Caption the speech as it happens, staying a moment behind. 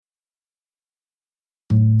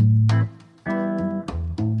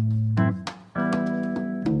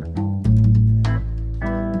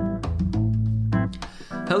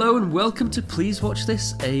Hello and welcome to Please Watch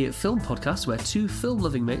This, a film podcast where two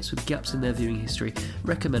film-loving mates with gaps in their viewing history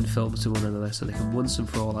recommend films to one another so they can once and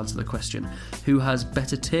for all answer the question, who has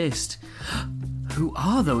better taste? Who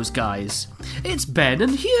are those guys? It's Ben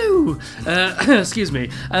and Hugh! Excuse me.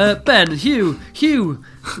 Ben, Hugh,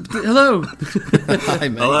 hello! Hi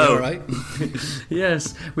mate, hello. You alright?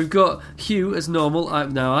 Yes, we've got Hugh as normal.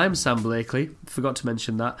 I'm Sam Blakely, forgot to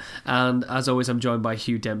mention that. And as always, I'm joined by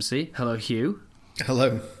Hugh Dempsey. Hello, Hugh.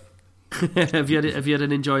 Hello. Have you had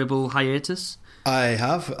an enjoyable hiatus? I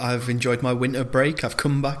have. I've enjoyed my winter break. I've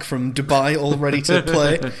come back from Dubai all ready to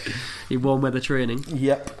play. Your warm weather training?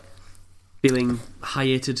 Yep. Feeling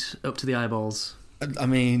hiated up to the eyeballs? I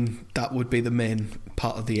mean, that would be the main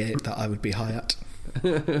part of the 8 that I would be high at.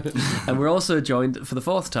 And we're also joined for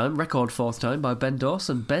the record fourth time, by Ben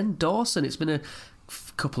Dawson. Ben Dawson, it's been a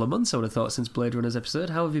couple of months, I would have thought, since Blade Runner's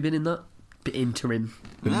episode. How have you been in that interim?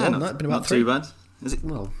 Been more than that, been about not 3. too bad. Is it?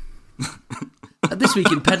 Well, this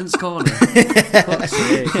week in Pedant's Corner. Fuck's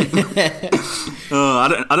sake. Oh, I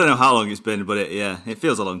don't know how long it's been, but it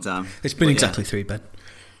feels a long time. It's been But exactly 3, Ben.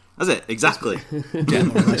 Has it? Exactly. Yeah,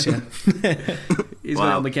 more or less, yeah. He's Wow.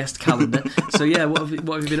 got it on the guest calendar. So yeah, what have you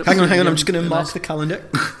been up to? Hang on, I'm just going to mark the calendar.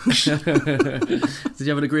 Did you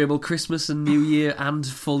have an agreeable Christmas and New Year and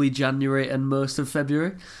fully January and most of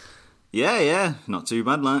February? Yeah, not too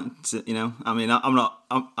bad. Like, I mean,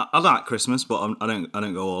 I like Christmas, but I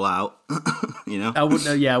don't go all out. I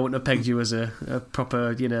wouldn't have pegged you as a proper,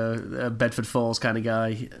 a Bedford Falls kind of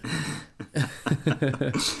guy.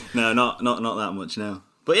 No, not that much. No,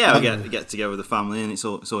 but yeah, we get together with the family, and it's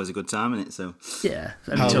always a good time, isn't it? So Yeah.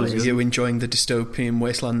 How are you enjoying the dystopian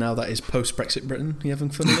wasteland now that is post-Brexit Britain? Are you having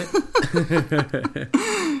fun with it?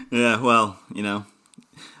 yeah, well,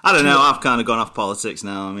 I don't know. I've kind of gone off politics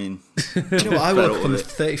now. I mean, Do you know what? I woke up on the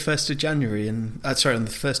 31st of January on the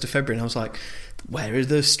 1st of February, and I was like, where are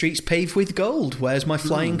the streets paved with gold? Where's my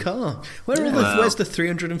flying car? Where's the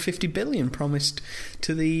 350 billion promised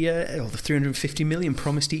to the 350 million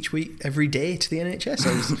promised each week, every day to the NHS?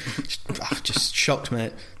 I was just shocked,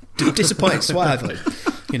 mate. Disappointed. That's why I voted.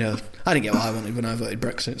 I didn't get what I wanted when I voted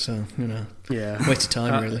Brexit, so Yeah. waste of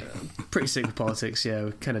time really. Pretty sick with politics, yeah.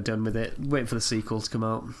 We're kind of done with it. Waiting for the sequel to come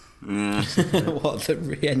out. yeah. What, the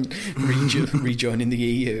rejoining the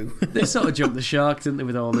EU? They sort of jumped the shark, didn't they,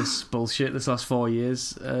 with all this bullshit this last 4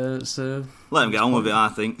 years. So Let them get on with it, I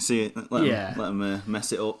think. Let Yeah. them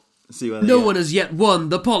mess it up. See where they no get. one has yet won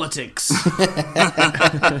the politics.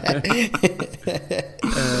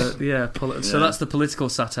 So that's the political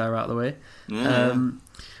satire out of the way. Yeah.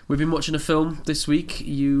 We've been watching a film this week,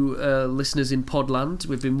 you listeners in Podland.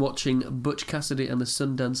 We've been watching Butch Cassidy and the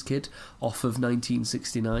Sundance Kid off of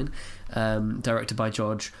 1969, directed by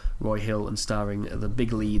George Roy Hill and starring the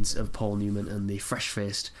big leads of Paul Newman and the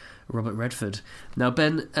fresh-faced Robert Redford. Now,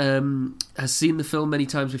 Ben has seen the film many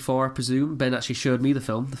times before, I presume. Ben actually showed me the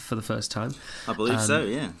film for the first time. I believe so,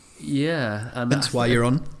 yeah. Yeah. And That's why you're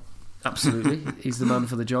on. Absolutely. He's the man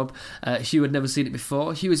for the job. Hugh had never seen it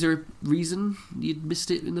before. Hugh, is there a reason you'd missed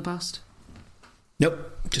it in the past? Nope,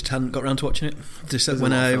 just hadn't got around to watching it. Just There's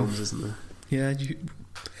when a lot I of films, isn't there? Yeah, you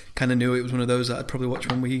kind of knew it was one of those that I'd probably watch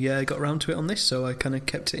when we got around to it on this, so I kind of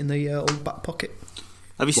kept it in the old back pocket.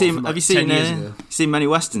 Have you from like 10 years ago? seen many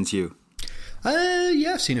westerns, Hugh?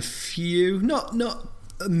 Yeah, I've seen a few, not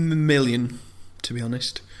a million, to be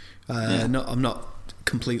honest. I'm not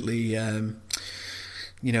completely,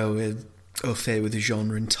 au fait with the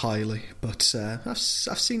genre entirely, but I've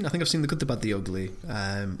seen. I think I've seen The Good, the Bad, the Ugly.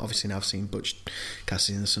 Obviously, now I've seen Butch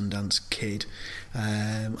Cassidy and the Sundance Kid.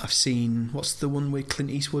 I've seen, what's the one with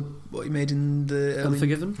Clint Eastwood? What he made in the early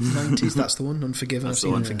Unforgiven? 90s. That's the one. Unforgiven. That's I've the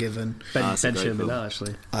seen one, Unforgiven. Ben That's a great showed me film. that,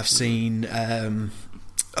 actually. I've seen the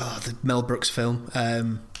Mel Brooks film.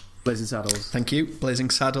 Blazing Saddles. Thank you,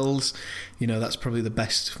 Blazing Saddles. That's probably the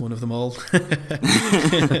best one of them all.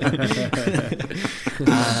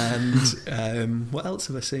 And what else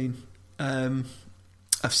have I seen? I've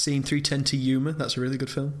seen 3:10 to Yuma. That's a really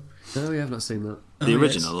good film. No, yeah, I've not seen that. The Oh,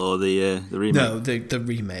 original or the remake? No, the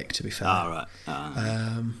remake. To be fair. Ah,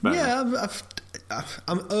 right. Yeah,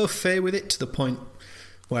 I'm au fait with it to the point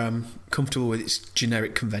where I'm comfortable with its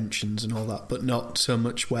generic conventions and all that, but not so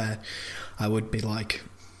much where I would be like,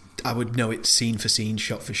 I would know it scene for scene,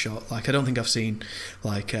 shot for shot. Like, I don't think I've seen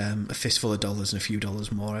like a fistful of dollars and a few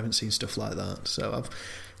dollars more. I haven't seen stuff like that. So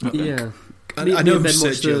Yeah. I Me know and who Ben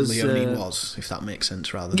watched Sergio those, Leone was, if that makes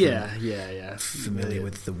sense, rather than Yeah. familiar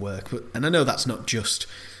with the work. And I know that's not just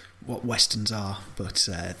what westerns are, but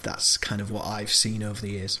that's kind of what I've seen over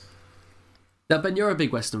the years. Now, Ben, you're a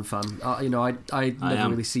big Western fan. I never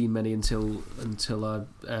am. really seen many until I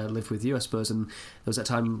lived with you, I suppose. And there was that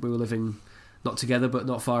time we were living not together but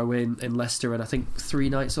not far away in Leicester, and I think 3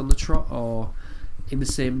 nights on the trot, or in the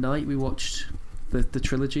same night we watched the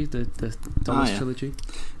trilogy, the Dollars trilogy.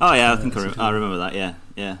 Oh yeah, I think I remember that.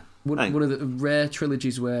 Yeah. One of the rare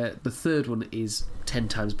trilogies where the third one is 10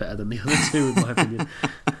 times better than the other two, in my opinion.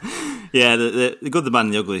 Yeah, the Good, the Bad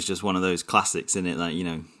and the Ugly is just one of those classics, isn't it? Like,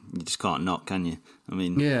 you just can't knock, can you? I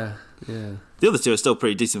mean, yeah. The other two are still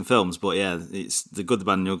pretty decent films, but yeah, it's the Good, the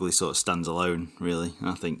Bad and the Ugly sort of stands alone, really,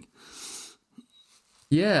 I think.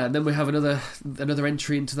 Yeah, and then we have another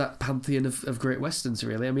entry into that pantheon of great westerns,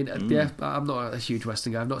 really. I mean, I'm not a huge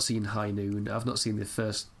western guy. I've not seen High Noon. I've not seen the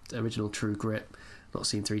first original True Grit. Not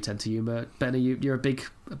seen 3:10 to Yuma. Ben, you're a big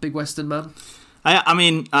western man? I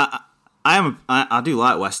mean, I do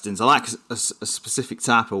like westerns. I like a specific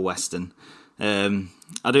type of western. I'm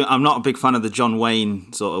not a big fan of the John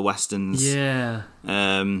Wayne sort of westerns. Yeah.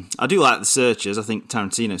 I do like The Searchers. I think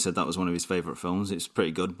Tarantino said that was one of his favourite films. It's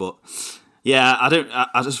pretty good, but yeah,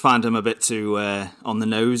 I just find them a bit too on the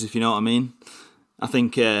nose, if you know what I mean. I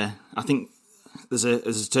think there's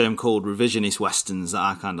a term called revisionist westerns that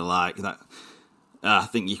I kind of like. That I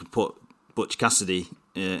think you could put Butch Cassidy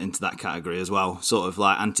into that category as well. Sort of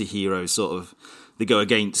like anti-heroes, sort of they go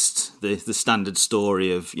against the standard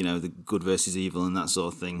story of the good versus evil and that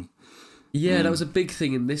sort of thing. Yeah, that was a big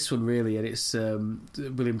thing in this one, really, and it's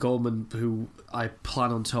William Goldman, who I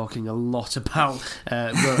plan on talking a lot about,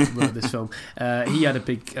 wrote this film. He had a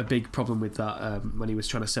big problem with that when he was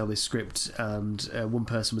trying to sell this script, and one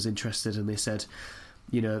person was interested, and they said,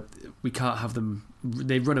 we can't have them.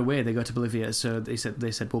 They run away. They go to Bolivia. So they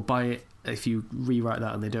said, we'll buy it if you rewrite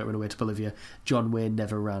that, and they don't run away to Bolivia. John Wayne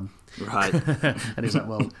never ran. Right. And he's like,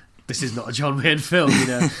 well, this is not a John Wayne film,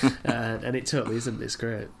 and it totally isn't. It's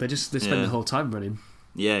great. They spend the whole time running.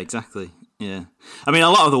 Yeah, exactly. Yeah, I mean, a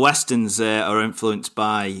lot of the westerns are influenced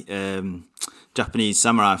by Japanese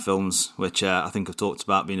samurai films, which I think I've talked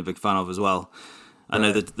about being a big fan of as well. I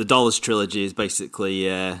know the Dollars trilogy is basically.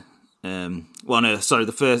 The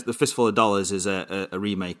Fistful of Dollars is a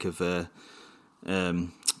remake of Akira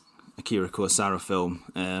Kurosawa film.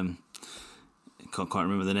 Can't quite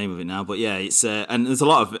remember the name of it now, but yeah, it's and there's a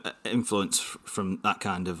lot of influence from that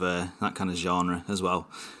kind of genre as well.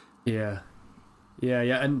 Yeah.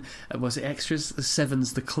 And was it Extras?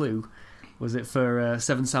 Seven's the clue. Was it for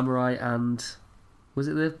Seven Samurai and was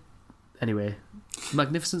it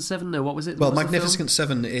Magnificent Seven? No, what was it? Well, Magnificent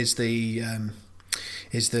Seven is the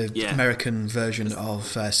American version of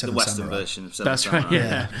Seven Samurai. The Western version of Seven Samurai. That's right,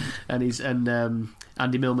 yeah. And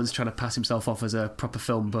Andy Millman's trying to pass himself off as a proper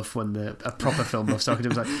film buff when a proper film buff talking to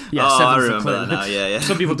him was like, I remember that now, yeah.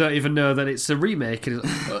 Some people don't even know that it's a remake. And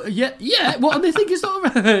it's what? And they think it's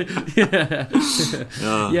not right.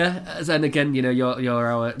 Yeah. And again,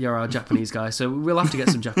 you're our Japanese guy, so we'll have to get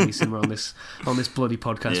some Japanese cinema on this bloody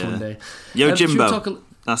podcast one day. Yojimbo.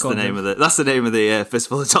 That's the name of the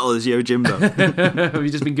Fistful of Dollars, Yojimbo. Have you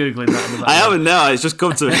just been Googling that? I haven't, no, it's just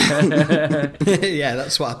come to me. Yeah,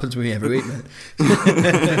 that's what happens with me every week, mate.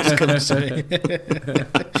 It just comes to me.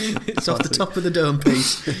 It's off the top of the dome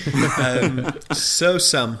piece. So,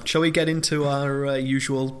 Sam, shall we get into our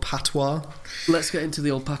usual patois? Let's get into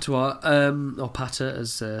the old patois, or patter,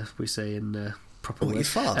 as we say in... proper your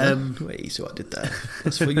father? Wait, so I did that.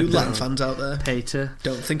 That's for you Latin fans out there. Pater.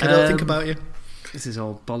 Don't think I don't think about you. This is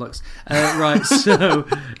all bollocks. Right, so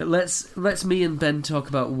let's me and Ben talk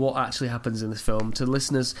about what actually happens in this film. To the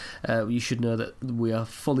listeners, you should know that we are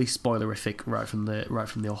fully spoilerific right from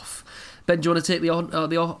the off. Ben, do you want to take the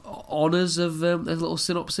honours of a little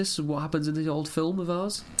synopsis of what happens in the old film of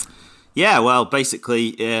ours? Yeah, well,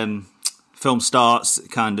 basically, film starts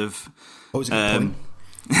kind of. What was the point?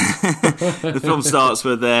 The film starts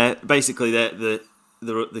with basically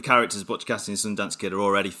the characters Butch Cassidy and Sundance Kid are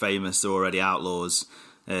already famous. They're already outlaws,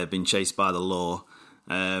 being chased by the law,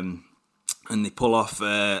 and they pull off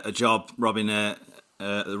a job robbing the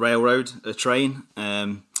railroad, a train,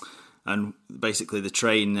 and basically the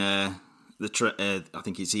train. I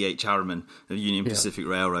think it's E.H. Harriman of Union Pacific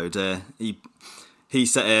Railroad. He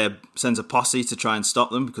sends a posse to try and stop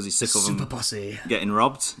them because he's sick of them getting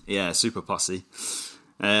robbed. Yeah, super posse.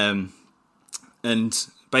 And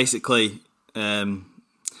basically,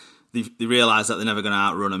 they realise that they're never going to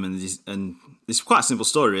outrun them, and it's quite a simple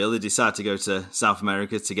story, really. They decide to go to South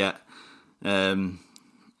America to get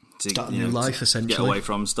start a new life, essentially. Get away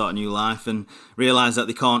from, start a new life, and realise that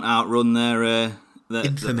they can't outrun their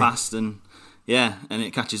past, and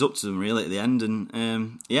it catches up to them really at the end, and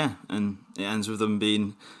and it ends with them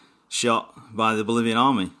being shot by the Bolivian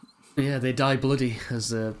army. Yeah, they die bloody,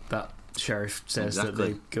 as that sheriff says. Exactly.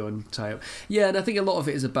 That they go and tie up. Yeah, and I think a lot of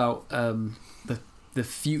it is about the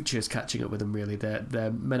future's catching up with them. Really,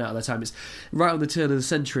 they're men out of their time. It's right on the turn of the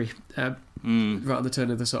century, right on the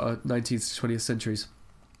turn of the sort of 19th to 20th centuries.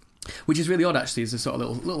 Which is really odd, actually. Is a sort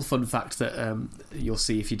of little fun fact that you'll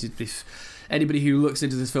see if anybody who looks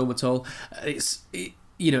into this film at all.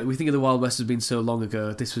 You know, we think of the Wild West as being so long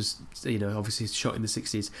ago. This was, you know, obviously shot in the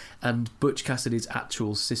 60s, and Butch Cassidy's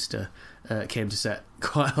actual sister came to set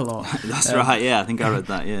quite a lot. That's right. Yeah, I think I read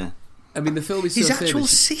that. Yeah. I mean, the film is his so actual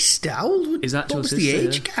famous. sister. What was the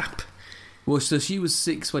age gap? Well, so she was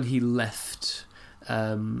 6 when he left.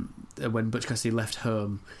 When Butch Cassidy left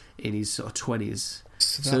home in his sort of 20s.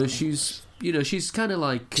 So she's, you know, she's kind of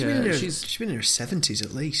like she's been in her 70s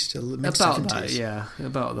at least, mid-70s. About that, yeah,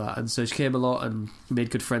 about that. And so she came a lot and made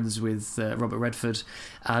good friends with Robert Redford.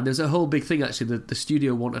 And there's a whole big thing, actually. The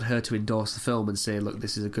studio wanted her to endorse the film and say, look,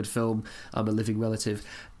 this is a good film, I'm a living relative.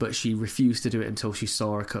 But she refused to do it until she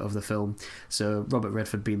saw a cut of the film. So Robert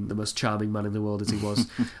Redford, being the most charming man in the world as he was,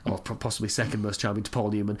 or possibly second most charming to Paul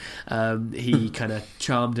Newman, he kind of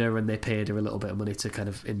charmed her, and they paid her a little bit of money to kind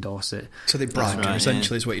of endorse it. So they bribed her,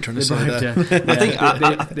 essentially, is what you're trying to say there. I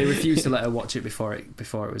think they refused to let her watch it before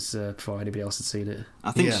anybody else had seen it.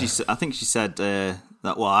 I think she said that.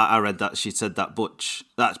 Well, I read that she said that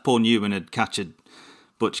Paul Newman had captured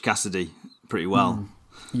Butch Cassidy pretty well.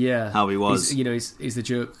 Yeah, how he was. He's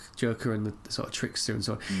the joker and the sort of trickster and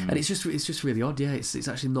so on. And it's just really odd. Yeah, it's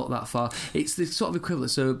actually not that far. It's the sort of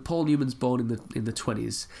equivalent. So Paul Newman's born in the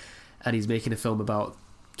 20s, and he's making a film about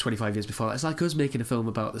 25 years before that. It's like us making a film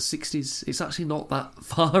about the 60s. It's actually not that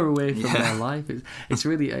far away from their life. It's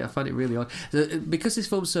really, I find it really odd. Because this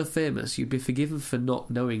film's so famous, you'd be forgiven for not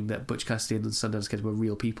knowing that Butch Cassidy and the Sundance Kid were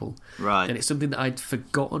real people. Right. And it's something that I'd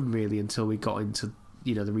forgotten really until we got into,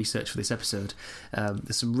 you know, the research for this episode.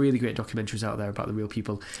 There's some really great documentaries out there about the real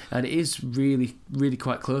people, and it is really, really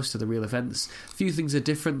quite close to the real events. A few things are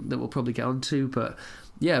different that we'll probably get onto, but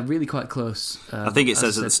yeah, really quite close. I think it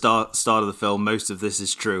says at the start of the film, most of this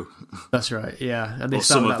is true. That's right, yeah. And they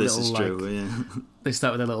some of this is true. Yeah. They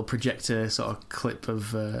start with a little projector sort of clip of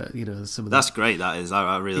some of that's great. That is,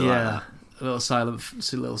 I really like that. A little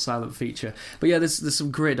silent feature. But yeah, there's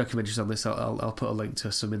some great documentaries on this. I'll put a link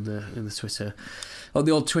to some in the Twitter, on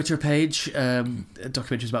the old Twitter page.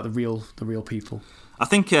 Documentaries about the real people. I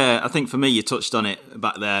think for me, you touched on it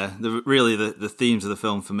back there. The themes of the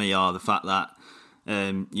film for me are the fact that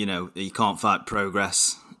you can't fight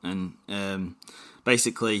progress, and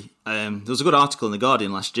basically there was a good article in The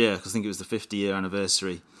Guardian last year, because I think it was the 50-year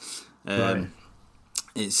anniversary. Right.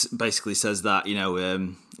 It basically says that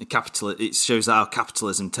it shows how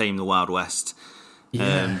capitalism tamed the Wild West.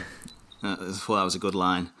 Yeah, I thought that was a good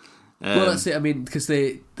line. Well, that's it. I mean, because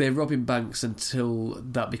they're robbing banks until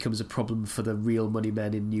that becomes a problem for the real money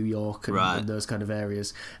men in New York and those kind of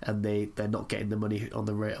areas, and they're not getting the money on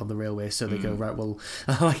the railway, so they go, right, well,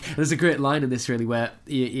 there's a great line in this really where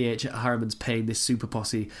E.H. Harriman's paying this super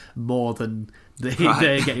posse more than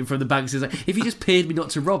they're getting from the banks. He's like, if you just paid me not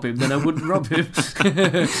to rob him, then I wouldn't rob him.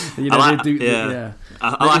 I like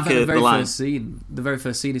the line. The very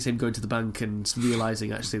first scene is him going to the bank and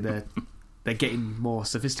realising actually they're getting more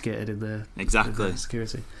sophisticated in their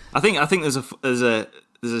security. I think there's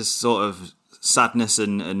a sort of sadness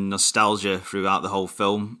and nostalgia throughout the whole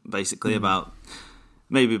film, basically about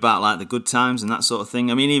like the good times and that sort of thing.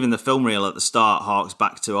 I mean, even the film reel at the start harks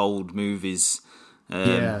back to old movies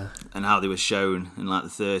and how they were shown in like the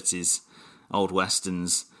 30s, old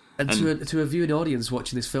westerns. And to a viewing audience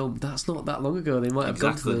watching this film, that's not that long ago. They might have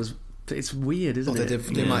gone to those. It's weird, isn't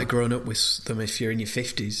it? They might have grown up with them if you're in your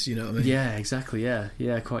 50s, you know what I mean? Yeah, exactly,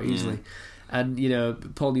 yeah, quite easily. And,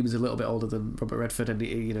 Paul Newman's a little bit older than Robert Redford, and,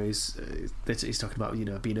 he's talking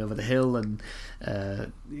about, being over the hill, and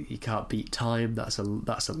you can't beat time, that's a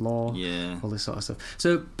law, all this sort of stuff.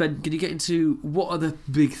 So, Ben, can you get into what are the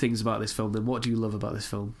big things about this film, then? What do you love about this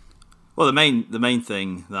film? Well, the main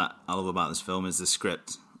thing that I love about this film is the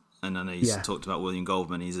script, and I know you talked about William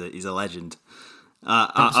Goldman, he's a legend.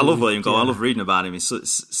 I love William Goldman. I love reading about him. It's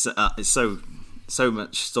so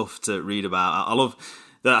much stuff to read about. I love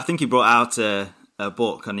that. I think he brought out a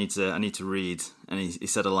book I need to read, and he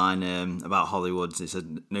said a line about Hollywood. He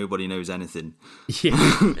said, "Nobody knows anything." Yeah,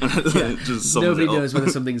 nobody knows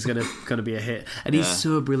whether something's gonna be a hit, and he's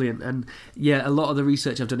so brilliant. And a lot of the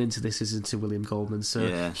research I've done into this is into William Goldman.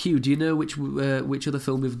 So, Hugh, do you know which other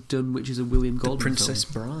film we've done which is a William Goldman film?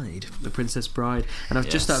 The Princess Bride. And I've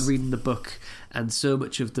just started reading the book, and so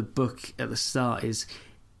much of the book at the start is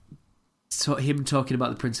him talking about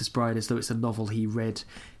the Princess Bride as though it's a novel he read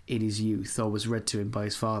in his youth, or was read to him by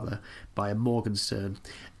his father, by a Morgenstern,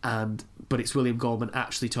 but it's William Goldman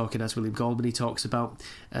actually talking as William Goldman. He talks about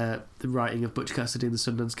the writing of Butch Cassidy and the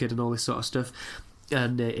Sundance Kid and all this sort of stuff.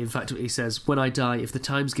 And in fact, he says, "When I die, if the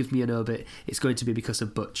Times gives me an obit, it's going to be because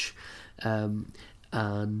of Butch."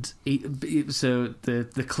 And so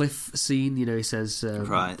the cliff scene, he says,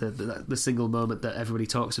 right. the single moment that everybody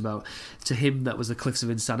talks about, to him that was the cliffs of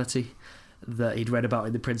insanity that he'd read about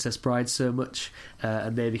in The Princess Bride so much,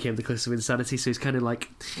 and they became the Cliffs of Insanity. So he's kind of like,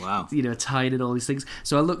 wow, tying in all these things.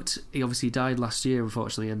 So I looked. He obviously died last year,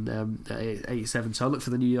 unfortunately, in 87. So I looked for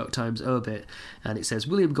the New York Times obit, and it says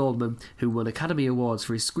William Goldman, who won Academy Awards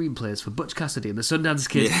for his screenplays for Butch Cassidy and the Sundance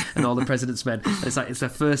Kid and All the President's Men. And it's their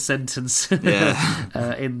first sentence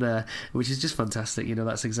in there, which is just fantastic.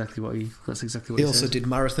 That's exactly what he also did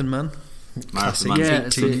Marathon Man. Marathon Man,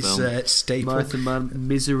 staple. Marathon Man,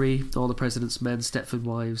 Misery, All the President's Men, Stepford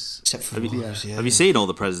Wives. Have you seen All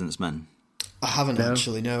the President's Men? I haven't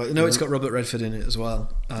actually. No, it's got Robert Redford in it as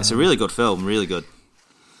well. It's a really good film, really good.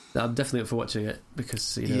 I'm definitely up for watching it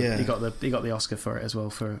because he got the Oscar for it as well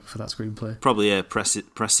for that screenplay. Probably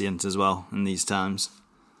prescient as well in these times.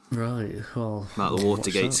 Right. Well, like the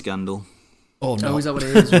Watergate scandal. Oh, no. Oh, is that what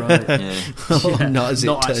it is? Right. Not as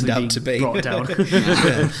it turned out to be. Brought down.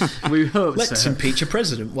 We hope Let's impeach a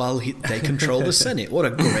president while they control the Senate. What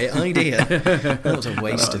a great idea. That was a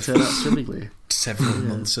waste of several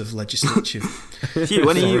months of legislature. Hugh,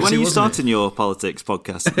 when are you starting your politics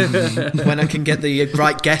podcast? When I can get the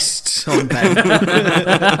right guests on, Ben.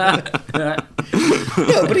 No,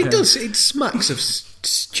 but it smacks of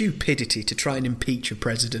stupidity to try and impeach a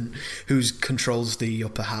president who controls the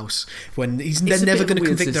upper house when they're never going to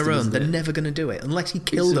convict their own. They're never going to do it unless he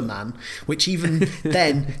killed a man, which even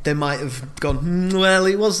then they might have gone,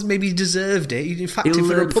 well, maybe he deserved it. In fact, if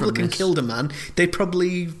a Republican killed a man, they'd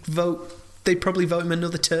probably vote him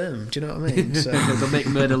another term. Do you know what I mean? So they'll make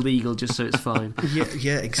murder legal just so it's fine.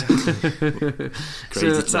 Yeah, exactly.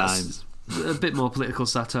 Crazy times. A bit more political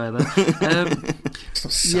satire there.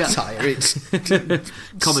 Satire, it's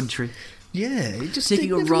commentary. Yeah, it just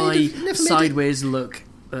taking a wry, sideways look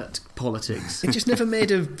at politics. It just never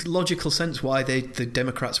made a logical sense why the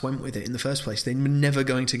Democrats went with it in the first place. They were never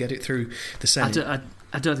going to get it through the Senate.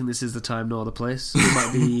 I don't think this is the time nor the place. It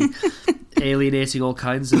might be alienating all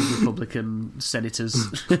kinds of Republican senators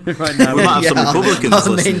right now. We might have some Republicans our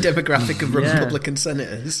main demographic of Republican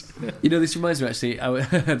senators. This reminds me, actually,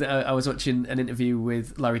 I was watching an interview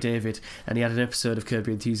with Larry David, and he had an episode of Curb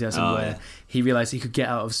Your Enthusiasm where he realised he could get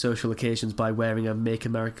out of social occasions by wearing a Make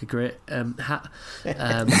America Great hat.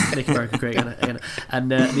 Make America Great.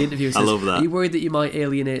 And the interviewer says, I love that. Are you worried that you might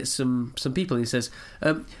alienate some people? And he says,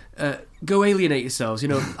 go alienate yourselves.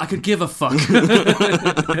 I could give a fuck.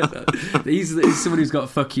 He's someone who's got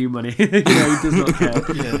fuck you money. He does not care.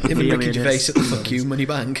 Him and Ricky Gervais at the fuck you money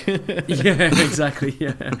bank. Yeah, exactly.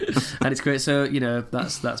 Yeah, and it's great. So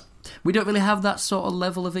that's we don't really have that sort of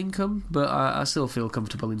level of income, but I still feel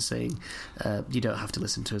comfortable in saying you don't have to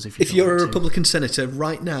listen to us if you're a Republican senator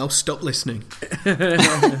right now. Stop listening.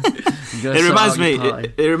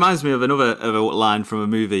 It reminds me of another line from a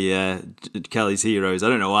movie, Kelly's Heroes. I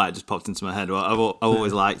don't know why it just popped into my head. I've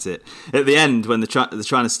always liked it. At the end, when they're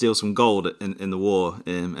trying to steal some gold in the war,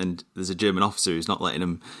 and there's a German officer who's not letting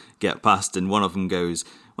them get past, and one of them goes,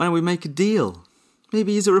 "Why don't we make a deal?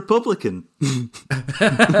 Maybe he's a Republican." That's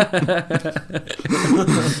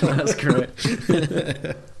great.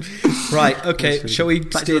 Right, okay. Shall we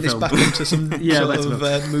steer this back into some sort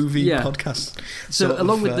of movie podcast? So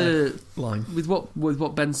along with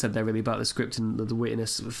what Ben said there, really, about the script and the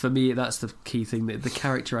wittiness, for me, that's the key thing. The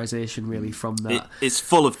characterisation, really, from that. It's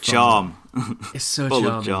full of charm. It's so full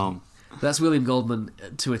of charm. That's William Goldman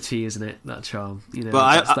to a T, isn't it? That charm,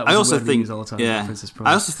 But I also think, I also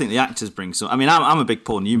think the actors bring some. I mean, I'm a big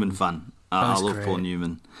Paul Newman fan. I love Paul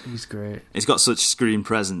Newman. He's great. He's got such screen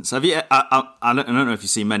presence. Have you? I don't know if you've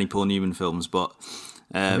seen many Paul Newman films, but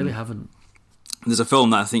I really haven't. There's a film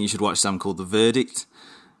that I think you should watch, Sam, called The Verdict.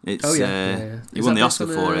 It's he won the Oscar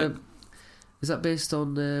for it. Is that based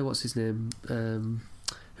on what's his name?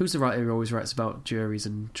 Who's the writer who always writes about juries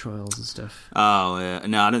and trials and stuff? Oh, yeah.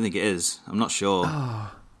 No, I don't think it is. I'm not sure.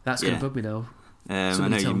 Oh, that's going to bug me now. I know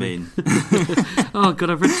what you mean. Oh, God,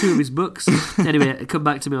 I've read 2 of his books. Anyway, come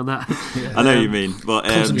back to me on that. Yeah. I know what you mean. But,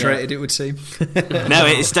 concentrated, it would seem. No,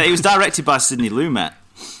 it was directed by Sidney Lumet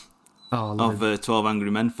of 12 Angry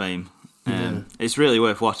Men fame. It's really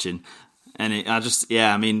worth watching. And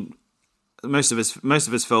I mean, most of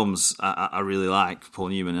his films I really like, Paul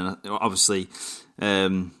Newman. And obviously...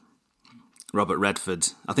 Robert Redford.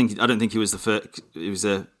 I don't think he was the first.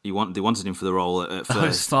 They wanted him for the role at first. Oh,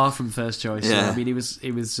 it's far from first choice. Yeah. I mean, he was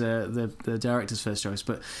the director's first choice.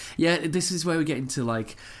 But yeah, this is where we get into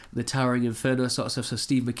like the Towering Inferno sort of stuff. So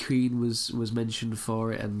Steve McQueen was mentioned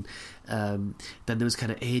for it, and then there was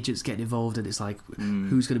kind of agents getting involved, and it's like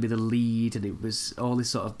who's going to be the lead, and it was all this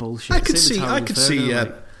sort of bullshit. I could see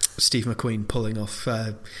Steve McQueen pulling off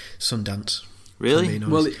Sundance. Really?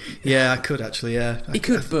 Well, I could actually. Yeah, he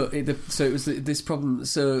could, but so it was this problem.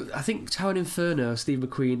 So I think Towering Inferno, Steve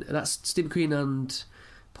McQueen. That's Steve McQueen and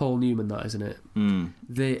Paul Newman, that isn't it?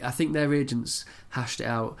 I think their agents hashed it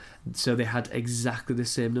out, so they had exactly the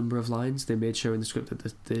same number of lines. They made sure in the script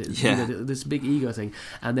that this big ego thing,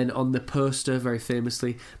 and then on the poster, very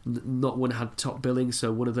famously, not one had top billing,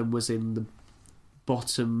 so one of them was in the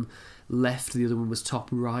bottom left, the other one was top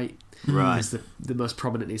right. Right. Because the most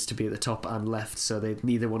prominent needs to be at the top and left, so they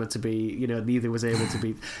neither wanted to be, neither was able to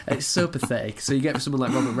be. It's so pathetic. So you get someone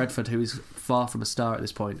like Robert Redford, who is far from a star at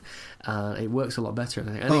this point. It works a lot better, I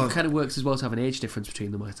think. And it kind of works as well to have an age difference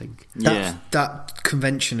between them, I think. That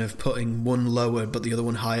convention of putting one lower but the other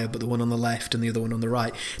one higher, but the one on the left and the other one on the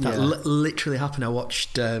right, that literally happened. I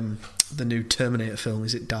watched the new Terminator film,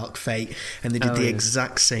 is it Dark Fate? And they did the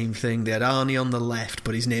exact same thing. They had Arnie on the left,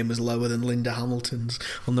 but his name was lower than Linda Hamilton's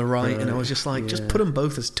on the right. And I was just like, just put them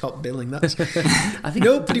both as top billing. That's I think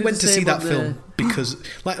nobody went to see that film because,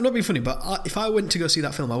 like, I'm not being funny, but if I went to go see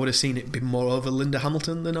that film, I would have seen it be more over Linda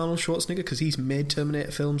Hamilton than Arnold Schwarzenegger, because he's made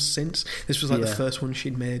Terminator films since. This was like the first one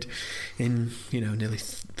she'd made in nearly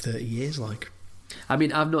 30 years. Like, I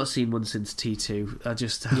mean, I've not seen one since T2. I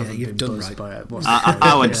just haven't been buzzed by it.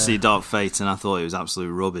 I went to see Dark Fate and I thought it was absolute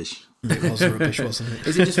rubbish. It was rubbish, wasn't it?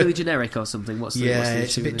 Is it just really generic or something?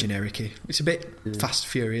 It's a bit generic-y. It's a bit Fast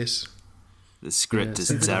Furious. The script is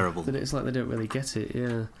terrible. It's like they don't really get it.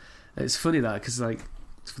 Yeah, it's funny that, because like,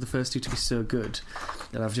 for the first two to be so good,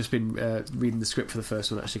 and I've just been reading the script for the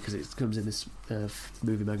first one actually, because it comes in this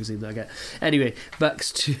movie magazine that I get. Anyway, back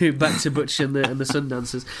to Butch and the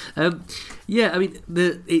Sundancers. I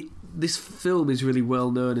mean, this film is really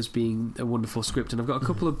well known as being a wonderful script, and I've got a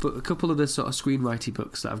couple of the sort of screenwriting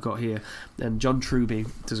books that I've got here. And John Truby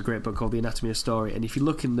does a great book called The Anatomy of Story, and if you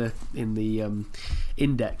look in the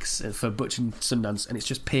index for Butch and Sundance, and it's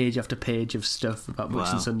just page after page of stuff about Butch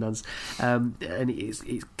and Sundance, and it's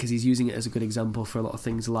because he's using it as a good example for a lot of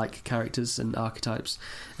things like characters and archetypes,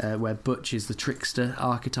 where Butch is the trickster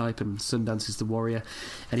archetype and Sundance is the warrior.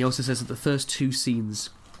 And he also says that the first two scenes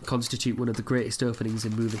constitute one of the greatest openings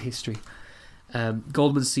in movie history.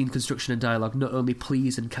 Goldman's scene construction and dialogue not only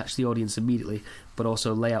please and catch the audience immediately, but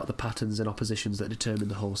also lay out the patterns and oppositions that determine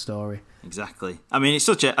the whole story. Exactly. I mean,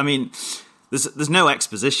 there's no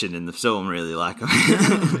exposition in the film, really. Like,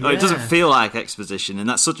 it doesn't feel like exposition, and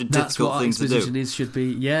that's such a difficult thing to do. That's what exposition should be.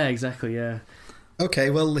 Yeah, exactly. Yeah. Okay,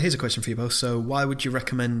 well, here's a question for you both. So, why would you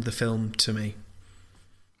recommend the film to me?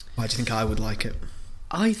 Why do you think I would like it?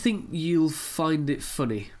 I think you'll find it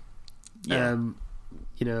funny. Yeah.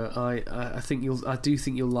 I do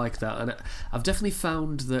think you'll like that, and I've definitely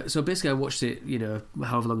found that. So basically, I watched it,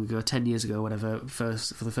 however long ago, 10 years ago, whatever, for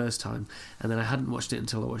the first time, and then I hadn't watched it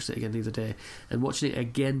until I watched it again the other day. And watching it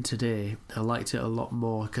again today, I liked it a lot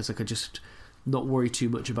more because I could just not worry too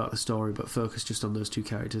much about the story, but focus just on those two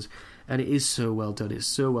characters. And it is so well done. It's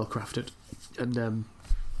so well crafted, and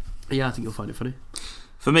I think you'll find it funny.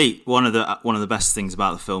 For me, one of the best things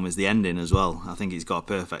about the film is the ending as well. I think it's got a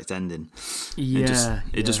perfect ending. Yeah,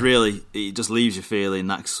 it just leaves you feeling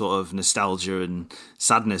that sort of nostalgia and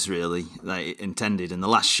sadness, really, that it intended. And the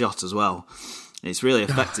last shot as well, it's really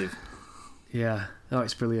effective. Yeah,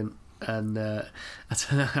 it's brilliant. And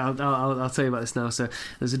I'll tell you about this now. So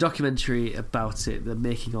there's a documentary about it, the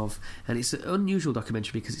making of, and it's an unusual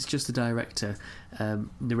documentary because it's just the director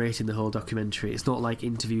narrating the whole documentary. It's not like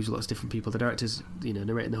interviews with lots of different people. The director's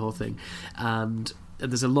narrating the whole thing, and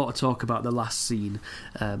there's a lot of talk about the last scene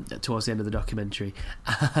towards the end of the documentary,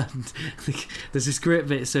 and there's this great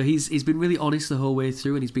bit. So he's been really honest the whole way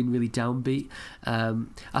through, and he's been really downbeat.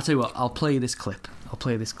 I'll tell you what, I'll play this clip.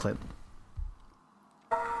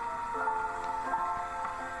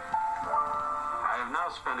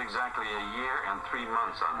 Spent exactly a year and 3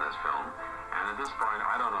 months on this film, and at this point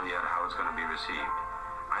I don't know yet how it's going to be received.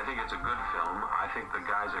 I think it's a good film. I think the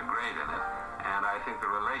guys are great in it, and I think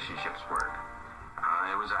the relationships work.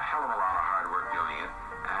 It was a hell of a lot of hard work doing it,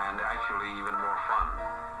 and actually even more fun.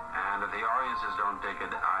 And if the audiences don't take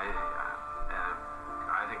it, I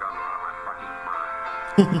think I'll go out of my fucking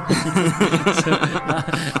mind.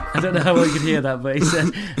 I don't know how well you could hear that, but he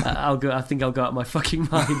said, I think I'll go out of my fucking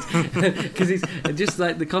mind. Because it's just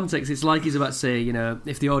like the context, it's like he's about to say, you know,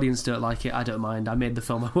 if the audience don't like it, I don't mind. I made the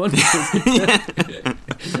film I wanted.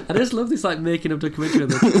 I just love this like making of documentary of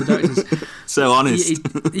the directors. So honest.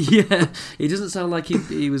 He doesn't sound like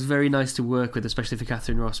he was very nice to work with, especially for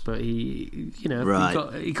Catherine Ross, but he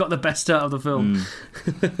got the best out of the film.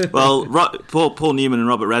 Well, Paul Newman and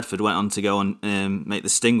Robert Redford went on to go and make The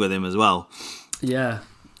Sting with him as well. Yeah.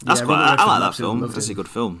 I like that film. That's a good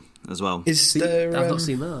film as well. I've not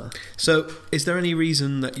seen that. So, is there any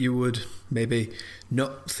reason that you would maybe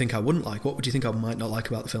not think I wouldn't like? What would you think I might not like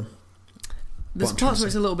about the film? There's parts where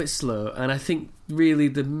it's a little bit slow, and I think really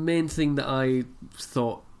the main thing that I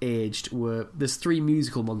thought aged were there's 3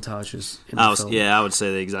 musical montages in the film. Yeah, I would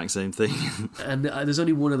say the exact same thing. And there's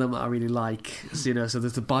only one of them that I really like. So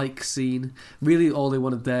there's the bike scene. Really, all they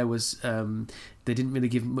wanted there was they didn't really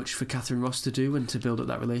give much for Catherine Ross to do and to build up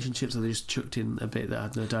that relationship, so they just chucked in a bit that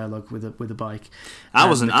had no dialogue with the bike. I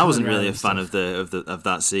wasn't really a fan of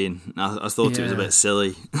that scene. I thought it was a bit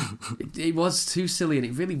silly. It was too silly, and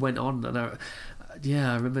it really went on. And I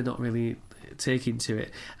remember not really taking to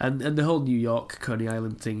it, and the whole New York Coney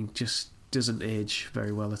Island thing just doesn't age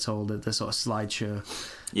very well at all. The sort of slideshow.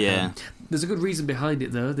 Yeah, there's a good reason behind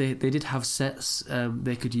it though. They did have sets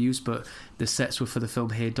they could use, but the sets were for the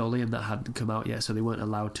film Hey Dolly, and that hadn't come out yet, so they weren't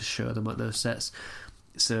allowed to show them at those sets.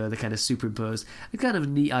 So they kind of superimposed. A kind of a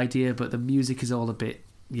neat idea, but the music is all a bit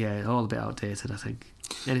outdated, I think.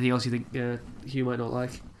 Anything else you think Hugh might not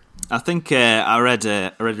like? I think I read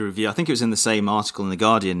a review. I think it was in the same article in The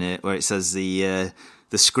Guardian where it says the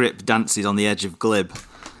script dances on the edge of glib.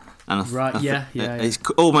 And it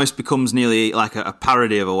almost becomes nearly like a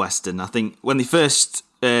parody of a Western. I think when they first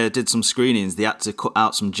did some screenings, they had to cut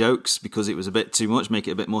out some jokes because it was a bit too much, make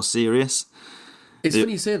it a bit more serious. It's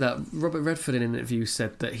funny you say that. Robert Redford in an interview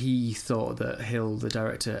said that he thought that Hill, the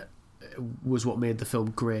director, was what made the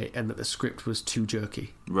film great, and that the script was too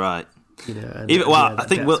jerky. Right. You know, I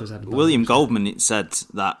think William Goldman said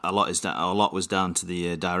that a lot was down to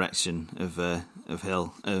the direction of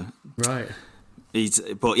Hill. Right.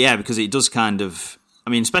 Because it does kind of. I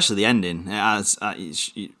mean, especially the ending.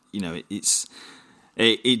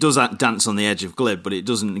 It does dance on the edge of glib, but it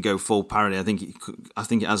doesn't go full parody. I think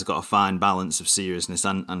it has got a fine balance of seriousness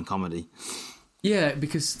and comedy. Yeah,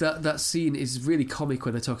 because that scene is really comic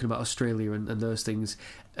when they're talking about Australia and those things,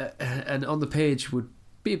 and on the page would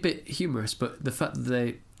be a bit humorous, but the fact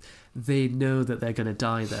that they know that they're going to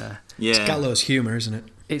die there. Yeah. It's gallows humour, isn't it?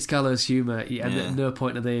 It's gallows humour, and at no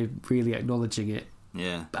point are they really acknowledging it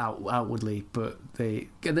outwardly, but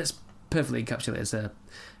and that's perfectly encapsulated as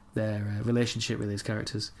their relationship with these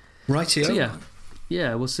characters. Rightio. So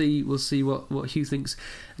yeah, we'll see what Hugh thinks.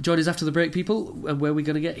 Join us after the break, people, and where we're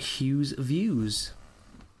going to get Hugh's views.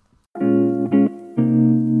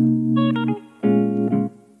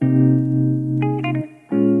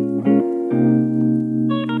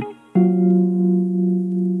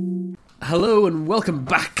 Hello and welcome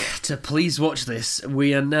back to Please Watch This.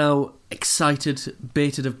 We are now excited,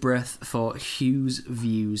 bated of breath for Hugh's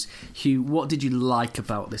views. Hugh, what did you like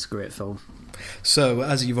about this great film? So,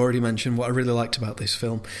 as you've already mentioned, what I really liked about this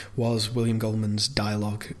film was William Goldman's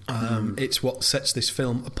dialogue. It's what sets this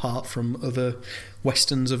film apart from other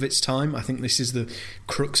westerns of its time. I think this is the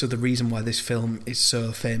crux of the reason why this film is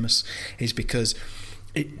so famous, is because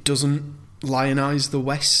it doesn't lionize the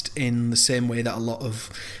West in the same way that a lot of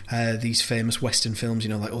these famous Western films,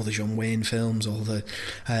 like all the John Wayne films, all the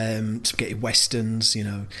spaghetti westerns,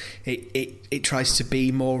 it tries to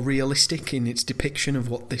be more realistic in its depiction of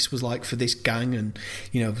what this was like for this gang, and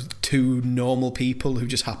 2 normal people who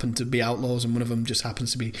just happen to be outlaws, and one of them just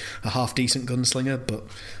happens to be a half decent gunslinger, but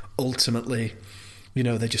ultimately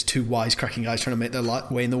they're just 2 wisecracking guys trying to make their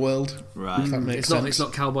way in the world. Right. If that makes sense. It's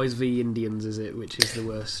not Cowboys v Indians, is it? Which is the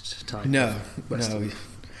worst type. No.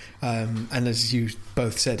 And as you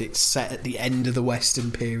both said, it's set at the end of the Western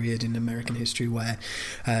period in American history, where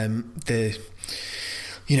it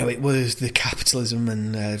was the capitalism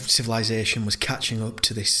and civilization was catching up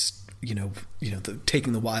to this.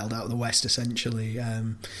 Taking the wild out of the West, essentially.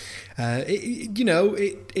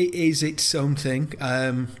 It is its own thing.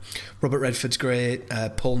 Robert Redford's great.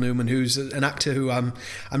 Paul Newman, who's an actor who I'm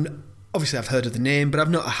obviously I've heard of the name, but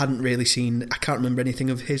I hadn't really seen. I can't remember anything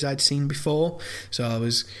of his I'd seen before, so I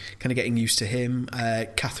was kind of getting used to him.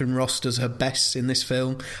 Catherine Ross does her best in this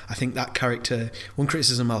film. I think that character. One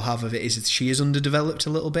criticism I'll have of it is that she is underdeveloped a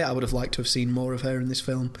little bit. I would have liked to have seen more of her in this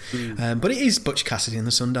film, but it is Butch Cassidy and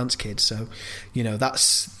the Sundance Kid, so that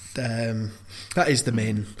is the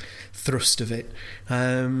main thrust of it.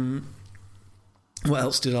 What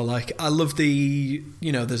else did I like? I love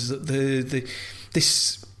there's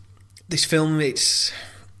this film. It's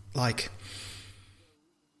like,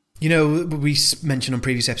 we mentioned on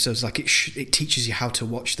previous episodes, like it teaches you how to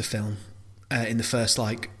watch the film in the first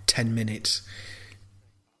 10 minutes.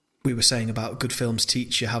 We were saying about good films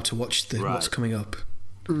teach you how to watch what's coming up.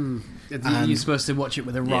 You're supposed to watch it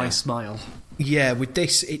with a wry smile. Yeah, with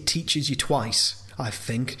this it teaches you twice, I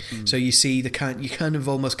think. So you see you kind of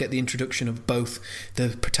almost get the introduction of both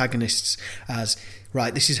the protagonists as,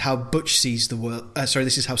 right, this is how Butch sees the world.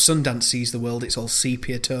 This is how Sundance sees the world. It's all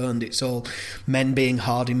sepia toned. It's all men being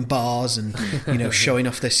hard in bars and showing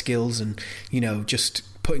off their skills and just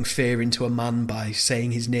putting fear into a man by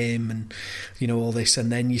saying his name and all this.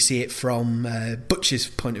 And then you see it from Butch's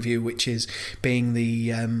point of view, which is being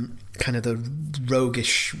the kind of the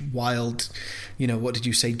roguish, wild, what did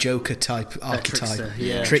you say, Joker type archetype,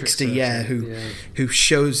 trickster, who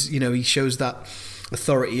shows he shows that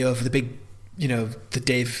authority over the big. The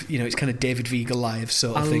Dave, it's kind of David v. Goliath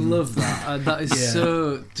sort of thing. I love that. And that is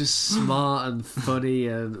so just smart and funny,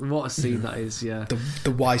 and what a scene that is, yeah.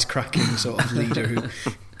 The wisecracking sort of leader who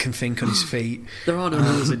can think on his feet. There are no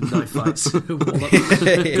rules in knife fights.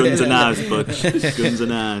 Guns and knives, Butch. Guns and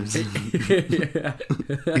knives.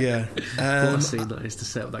 Yeah. What a scene that is to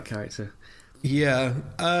set up that character. Yeah.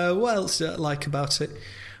 What else do I like about it?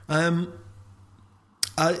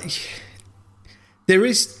 There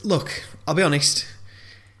is, look, I'll be honest.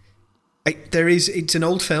 It's an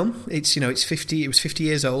old film. It was 50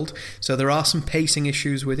 years old, so there are some pacing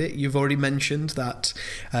issues with it. You've already mentioned that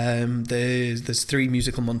there's 3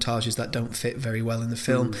 musical montages that don't fit very well in the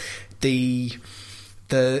film. The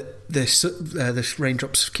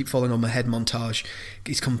raindrops keep falling on my head montage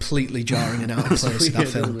is completely jarring and out of place in that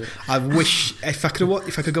film. I wish if I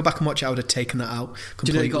could go back and watch it, I would have taken that out completely.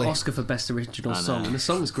 Do you know it got Oscar for Best Original Song, and the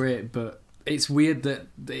song's great, but it's weird that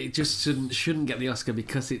it just shouldn't get the Oscar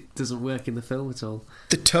because it doesn't work in the film at all.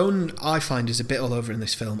 The tone, I find, is a bit all over in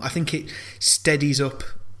this film. I think it steadies up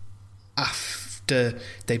after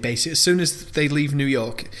they as soon as they leave New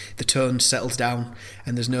York, the tone settles down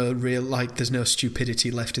and there's no there's no stupidity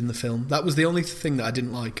left in the film. That was the only thing that I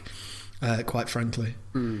didn't like, quite frankly.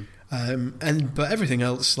 But everything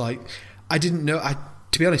else, I didn't know.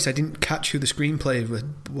 To be honest, I didn't catch who the screenplay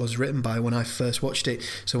was written by when I first watched it.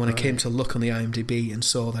 So when I came to look on the IMDb and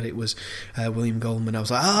saw that it was William Goldman, I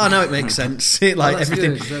was like, now it makes sense.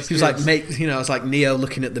 Everything. He was I was like Neo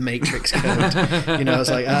looking at the Matrix code. I was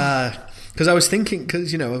like, because I was thinking,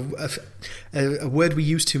 a word we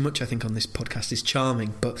use too much, I think, on this podcast is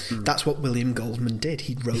charming, but that's what William Goldman did.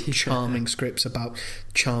 He wrote charming scripts about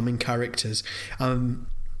charming characters, and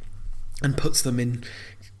puts them in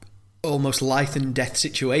almost life and death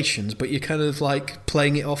situations, but you're kind of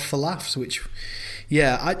playing it off for laughs, which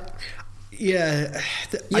I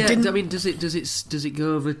mean, does it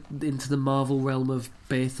go over into the Marvel realm of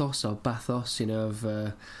bathos or bathos,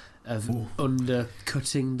 of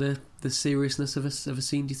undercutting the seriousness of a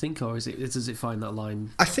scene, do you think, or does it find that line?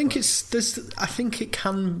 I think it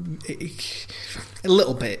can a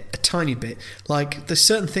little bit, a tiny bit. There's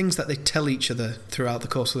certain things that they tell each other throughout the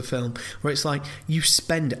course of the film where it's you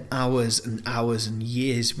spend hours and hours and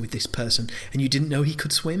years with this person and you didn't know he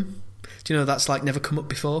could swim. Do you know that's never come up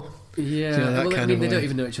before? Yeah, they don't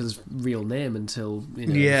even know each other's real name until the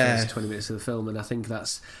first 20 minutes of the film, and I think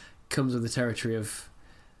that's comes with the territory of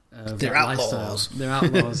they're outlaws. They're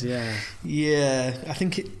outlaws, yeah. Yeah, I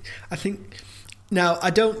think now I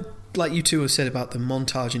don't, like you two have said about the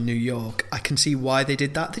montage in New York, I can see why they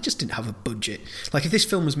did that. They just didn't have a budget. If this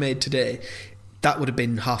film was made today, that would have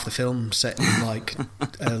been half the film set in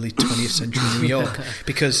early 20th century New York,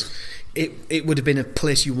 because it would have been a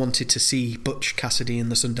place you wanted to see Butch Cassidy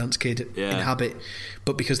and the Sundance Kid inhabit,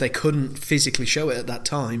 but because they couldn't physically show it at that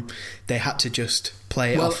time, they had to just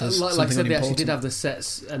play it off as something I said, unimportant. they actually did have the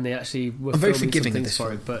sets, and they actually were very filming forgiving some of things this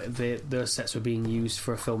for it, but those sets were being used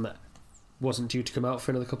for a film that wasn't due to come out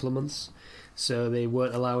for another couple of months, so they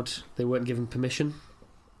weren't given permission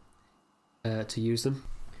to use them.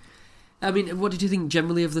 I mean, what did you think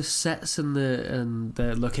generally of the sets and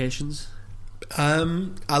the locations?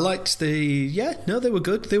 I liked they were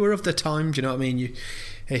good. They were of the time. Do you know what I mean?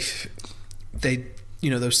 If they,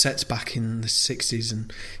 those sets back in the 60s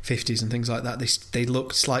and 50s and things like that, they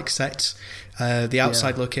looked like sets. The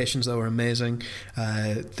outside locations though were amazing.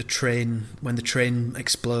 The train, when the train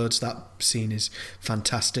explodes, that scene is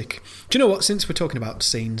fantastic. Do you know what? Since we're talking about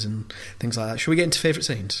scenes and things like that, should we get into favourite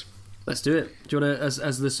scenes? Let's do it. Do you want to,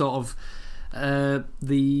 as the sort of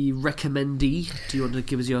the recommendee, do you want to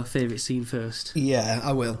give us your favourite scene first? Yeah,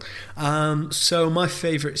 I will. So my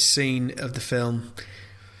favourite scene of the film,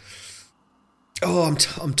 Oh,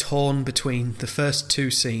 I'm torn between the first two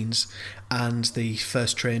scenes and the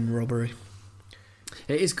first train robbery.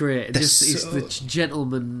 It is great. It's the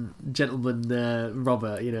gentleman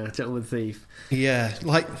robber, gentleman thief. Yeah,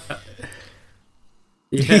 like.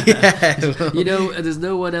 Yeah. There's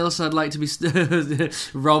no one else I'd like to be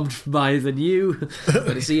robbed by than you.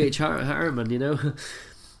 But it's E.H. Harriman,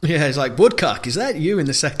 Yeah, it's like, Woodcock, is that you in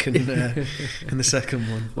the second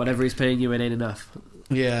one? Whatever he's paying you, it ain't enough.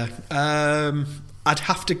 Yeah, I'd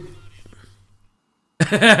have to.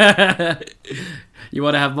 You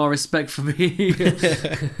want to have more respect for me?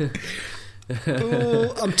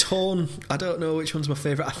 I'm torn. I don't know which one's my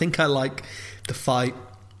favourite. I think I like the fight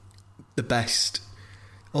the best.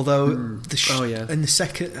 Although in the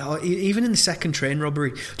second, even in the second train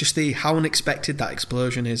robbery, just how unexpected that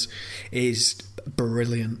explosion is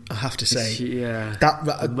brilliant. I have to say,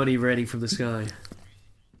 the money raining from the sky.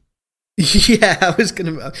 Yeah, I was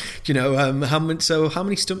gonna, how many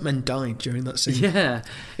stuntmen died during that scene? Yeah,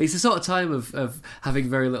 it's the sort of time of having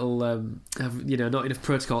very little, not enough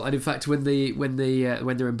protocol. And in fact, when they're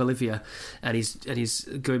in Bolivia, and he's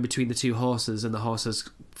going between the two horses, and the horses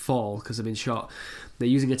fall because they've been shot. They're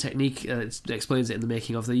using a technique. It explains it in the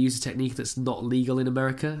making of. They use a technique that's not legal in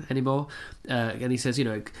America anymore. And he says,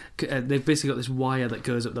 they've basically got this wire that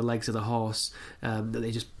goes up the legs of the horse that they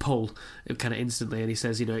just pull kind of instantly. And he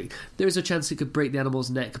says, there is a chance it could break the animal's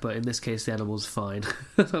neck, but in this case, the animal's fine.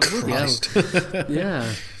 Christ.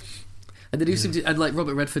 Yeah. And they do seem to, and like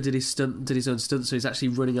Robert Redford did his own stunt, so he's actually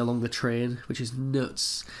running along the train, which is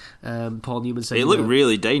nuts. Paul Newman said, "It looked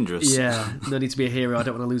really dangerous." Yeah, no need to be a hero. I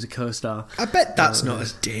don't want to lose a co-star. I bet that's not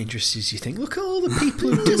as dangerous as you think. Look at all the people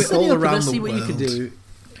who do it all around the world. Let's see what you can do.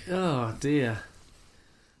 Oh dear.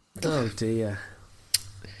 Oh dear.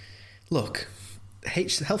 Look,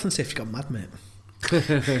 health and safety got mad, mate.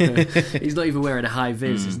 He's not even wearing a high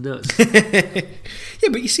vis. It's nuts. Yeah,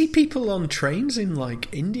 but you see people on trains in like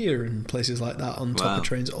India and places like that on top of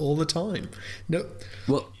trains all the time. No,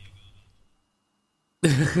 well,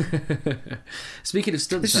 speaking of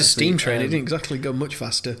stunts, this is a steam train. It didn't exactly go much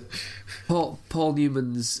faster. Paul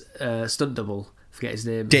Newman's stunt double, I forget his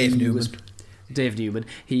name. Dave Newman.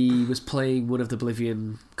 He was playing one of the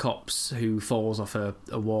Bolivian cops who falls off a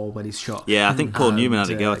wall when he's shot. Yeah, I think Paul Newman had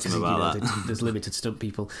a go at him about that. There's limited stunt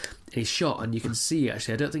people. He's shot, and you can see,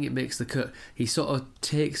 actually, I don't think it makes the cut. He sort of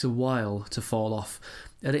takes a while to fall off.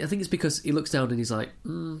 And I think it's because he looks down and he's like,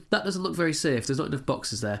 that doesn't look very safe. There's not enough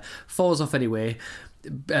boxes there. Falls off anyway.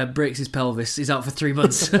 Breaks his pelvis. He's out for 3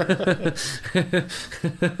 months. I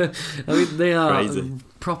mean, they are crazy.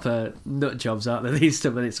 Proper nut jobs, aren't they? These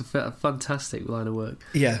stuff, and it's a fantastic line of work.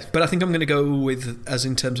 Yeah, but I think I'm going to go with, as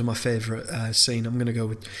in terms of my favourite scene, I'm going to go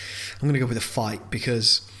with a fight,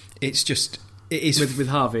 because it's just. It is with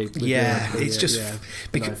Harvey. Because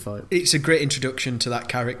it's a great introduction to that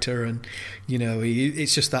character, and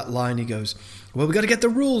it's just that line he goes, "Well, we got to get the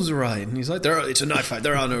rules right," and he's like, "It's a knife fight.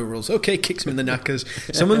 There are no rules." Okay, kicks him in the knackers.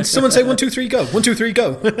 Someone say 1, 2, 3, go. 1, 2, 3,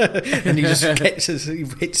 go. And he just hits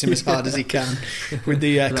him as hard as he can with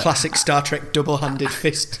the classic Star Trek double-handed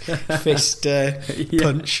fist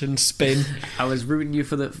punch and spin. I was rooting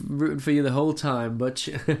for you the whole time, Butch.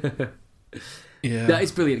 Yeah, that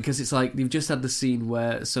is brilliant, because it's like you've just had the scene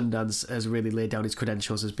where Sundance has really laid down his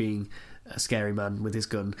credentials as being a scary man with his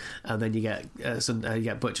gun, and then you get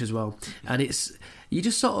Butch as well, and you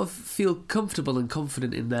just sort of feel comfortable and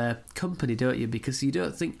confident in their company, don't you? Because you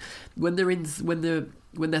don't think when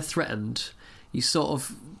they're threatened, you sort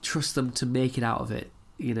of trust them to make it out of it,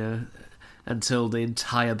 until the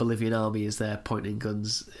entire Bolivian army is there pointing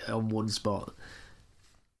guns on one spot.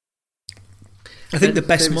 I think the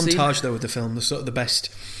best montage, though, of the film, the best,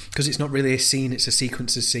 because it's not really a scene, it's a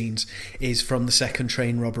sequence of scenes, is from the second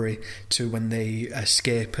train robbery to when they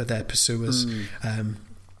escape their pursuers.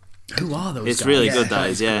 Who are those guys? It's really good, that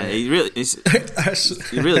is, yeah. I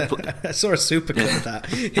saw a supercut of that.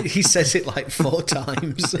 He says it like 4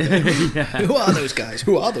 times. Who are those guys?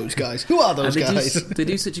 Who are those guys? Who are those guys? They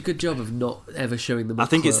do such a good job of not ever showing them up. I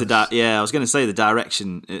think close. It's I was going to say the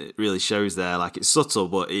direction, it really shows there. Like, it's subtle,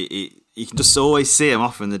 but you can just always see them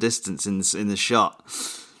off in the distance in the shot.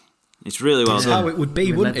 It's really well done. That's how it would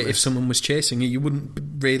be, wouldn't it? If someone was chasing you, you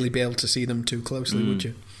wouldn't really be able to see them too closely, would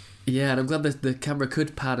you? Yeah, and I'm glad the camera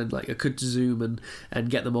could pan and could zoom and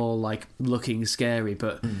get them all like looking scary,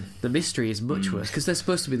 but the mystery is much worse, because they're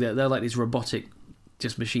supposed to be they're like these robotic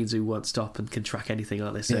just machines who won't stop and can track anything,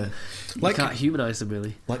 aren't they? So you can't humanise them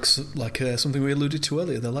really. Like something we alluded to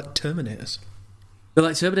earlier, they're like Terminators. They're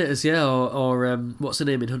like Terminators, yeah, or what's the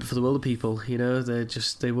name in Hunt for the Wilder People? You know,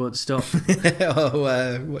 they won't stop.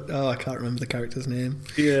 I can't remember the character's name.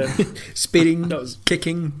 Yeah, speeding,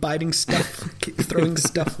 kicking, biting stuff, throwing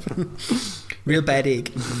stuff. Real bad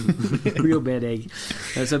egg. Real bad egg.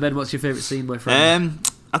 So Ben, what's your favourite scene, my friend?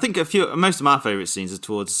 I think most of my favourite scenes are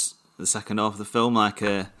towards the second half of the film. Like,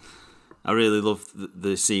 I really love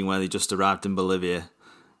the scene where they just arrived in Bolivia.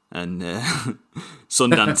 And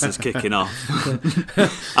Sundance is kicking off.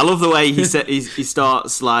 I love the way he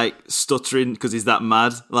starts like stuttering because he's that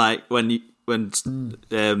mad. Like when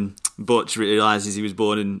Butch realises he was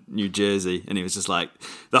born in New Jersey, and he was just like,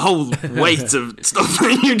 the whole weight of stuff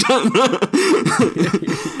that you've done.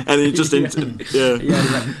 And he just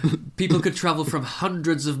like, people could travel from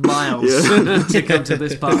hundreds of miles to come to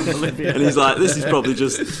this part of Bolivia. And he's like, this is probably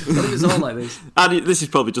just. What if it's all like this? This is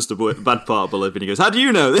probably just a bad part of Bolivia. And he goes, how do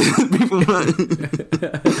you know this?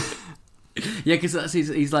 Yeah, because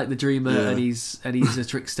he's like the dreamer, and he's a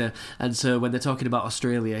trickster, and so when they're talking about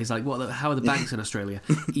Australia, he's like, how are the banks in Australia?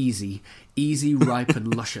 Easy, ripe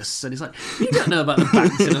and luscious. And he's like, you don't know about the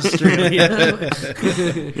banks in Australia.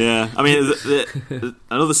 Yeah, I mean,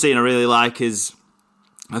 another scene I really like is,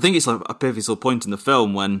 I think it's like a pivotal point in the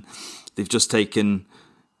film when they've just taken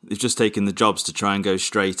the jobs to try and go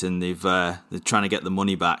straight, and they're trying to get the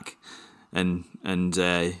money back. And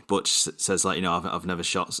Butch says, like, you know, I've never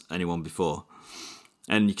shot anyone before,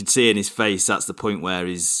 and you can see in his face that's the point where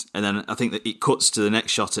he's. And then I think that it cuts to the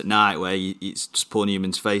next shot at night where it's just Paul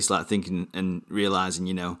Newman's face, like thinking and realizing,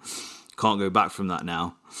 you know, can't go back from that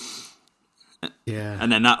now. Yeah.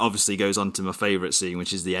 And then that obviously goes on to my favourite scene,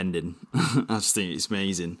 which is the ending. I just think it's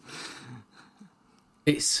amazing.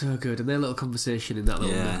 It's so good, and their little conversation in that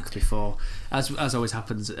little nook before, as always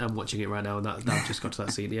happens. I'm watching it right now, and I've just got to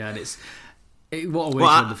that scene. Yeah, and what a way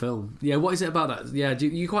to end the film. Yeah, what is it about that? Yeah, do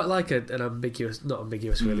you quite like an ambiguous, not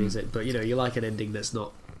ambiguous really, is it? But you know, you like an ending that's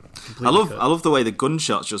not. I love the way the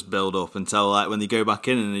gunshots just build up until like when they go back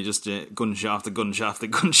in and they just gunshot after gunshot after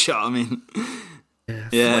gunshot. I mean,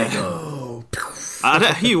 yeah.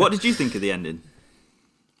 Hugh, what did you think of the ending?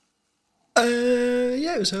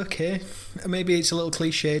 Yeah, it was okay. Maybe it's a little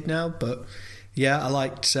cliched now, but yeah, I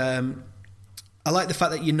like the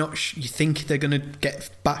fact that you think they're going to get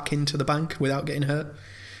back into the bank without getting hurt,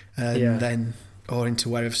 and then or into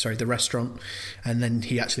the restaurant, and then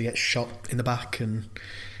he actually gets shot in the back. And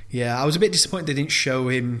yeah, I was a bit disappointed they didn't show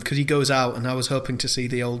him because he goes out, and I was hoping to see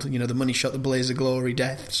the old, you know, the money shot, the blaze of glory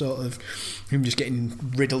death, sort of him just getting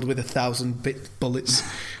riddled with 1,000 bullets.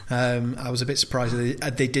 I was a bit surprised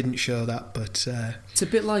that they didn't show that, but it's a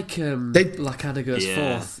bit like Blackadder Goes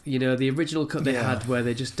Forth. You know, the original cut they had where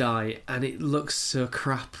they just die, and it looks so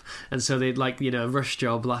crap, and so they rush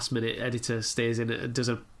job, last minute editor stays in it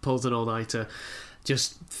and pulls an all-nighter.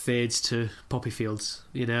 Just fades to poppy fields,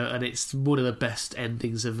 you know, and it's one of the best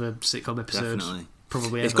endings of a sitcom episode. Definitely.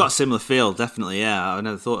 Probably it's ever. got a similar feel, definitely, yeah. I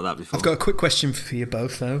never thought of that before. I've got a quick question for you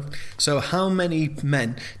both, though. So how many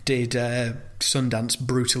men did Sundance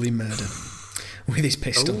brutally murder with his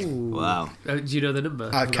pistol? Ooh. Wow. Do you know the number?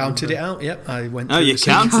 I counted it out, yep. I went. Oh, you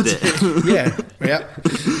counted it? Yeah.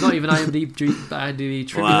 Not even IMDb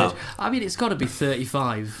trivia. Wow. I mean, it's got to be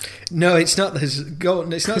 35. No, it's not. It's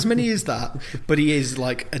not as many as that, but he is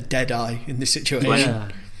like a dead eye in this situation. Yeah.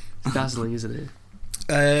 It's dazzling, isn't it?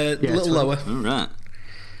 A little 20. lower. All right.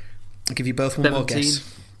 I'll give you both one 17. more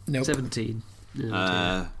guess. Nope. 17.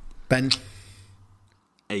 Ben.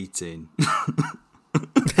 18.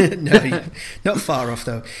 No, not far off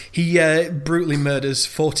though. He brutally murders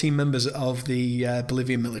 14 members of the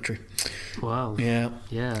Bolivian military. Wow. Yeah.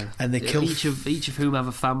 And they kill each of whom have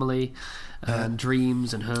a family and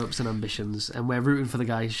dreams and hopes and ambitions, and we're rooting for the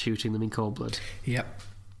guys shooting them in cold blood. Yep.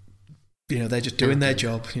 You know, they're just doing their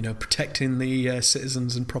job, you know, protecting the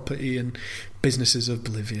citizens and property and businesses of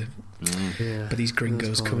Bolivia. Yeah, but these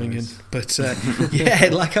gringos coming in. But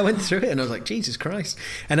like I went through it and I was like, Jesus Christ.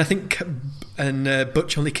 And I think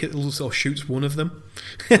Butch only kills or shoots one of them.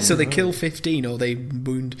 So they kill 15 or they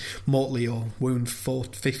wound mortally or wound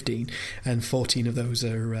 15, and 14 of those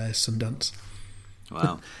are Sundance.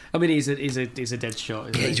 Wow. I mean, he's a dead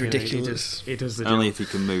shot. Yeah, he's ridiculous. He does the only job. if he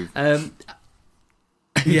can move.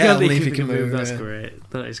 Yeah, only if he can move. That's great.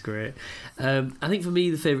 That is great. I think for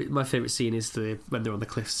me, my favourite scene is when they're on the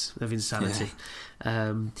cliffs of insanity.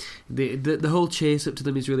 Yeah. The whole chase up to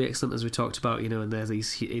them is really excellent, as we talked about. You know, and they're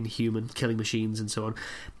these inhuman killing machines and so on.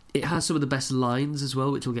 It has some of the best lines as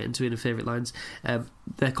well, which we'll get into in favourite lines.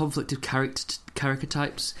 Their conflict of character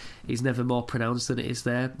types is never more pronounced than it is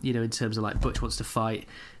there. You know, in terms of like Butch wants to fight,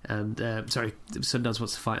 and Sundance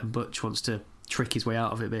wants to fight, and Butch wants to trick his way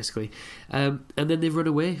out of it, basically. And then they run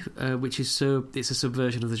away, which is it's a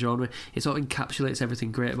subversion of the genre. It sort of encapsulates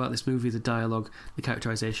everything great about this movie: the dialogue, the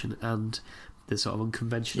characterization, and the sort of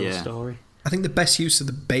unconventional story. I think the best use of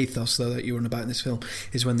the bathos, though, that you run about in this film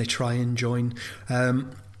is when they try and join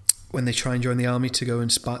the army to go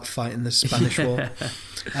and fight in the Spanish War,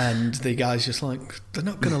 and the guy's just like, they're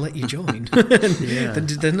not going to let you join.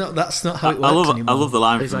 They're not. That's not how it works anymore. I love the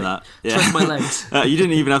line He's from like, that. Trust my legs. You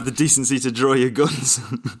didn't even have the decency to draw your guns.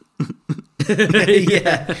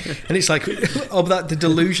 Yeah, and it's like, the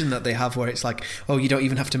delusion that they have, where it's like, oh, you don't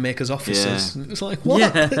even have to make us officers. Yeah. It's like, what?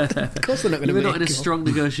 Yeah. Of course they're not going to. We're not in a strong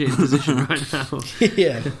negotiating position right now.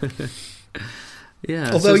 Yeah. Yeah.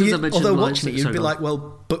 Although watching it, you'd be like,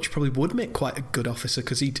 well, Butch probably would make quite a good officer,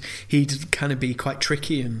 because he'd kind of be quite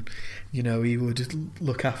tricky, and he would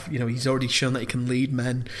look after. He's already shown that he can lead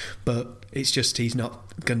men, but it's just they're not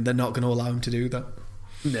going to allow him to do that.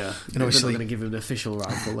 No, and obviously, they're not going to give him an official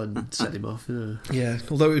rifle and set him off. Yeah,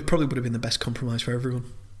 although it probably would have been the best compromise for everyone.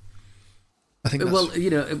 I think. Well,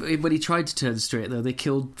 when he tried to turn straight, though, they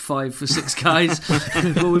killed 5 or 6 guys.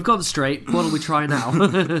 Well, we've gone straight. What'll we try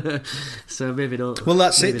now? So maybe not. Well,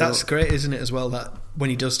 that's it. That's great, isn't it? As well, that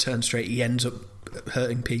when he does turn straight, he ends up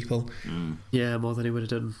hurting people. Yeah, more than he would have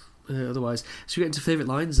done otherwise. So we get into favourite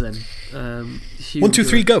lines then. 1, 2,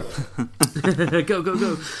 3, go.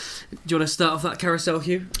 Go. Do you want to start off that carousel,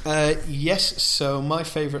 Hugh? Yes. So my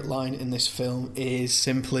favourite line in this film is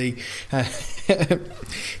simply,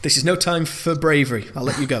 "This is no time for bravery. I'll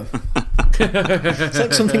let you go." It's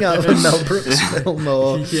like something out of a Mel Brooks film,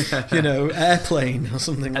 or Airplane, or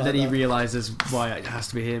something. And then he realises why it has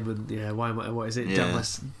to be him, and what is it? Yeah.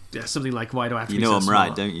 Something like, why do I have to? You be know so I'm right,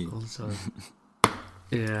 smart don't you? all the time?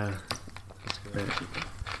 Yeah. That's great.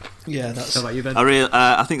 Yeah, that's. How about you, Ben?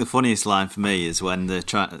 I think the funniest line for me is when they're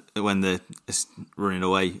running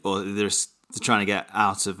away, or they're trying to get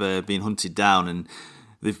out of being hunted down, and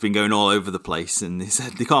they've been going all over the place, and they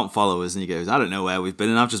said they can't follow us, and he goes, "I don't know where we've been,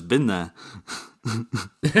 and I've just been there." I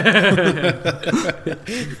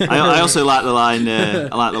also like the line.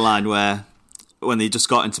 I like the line where when they just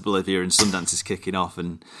got into Bolivia and Sundance is kicking off,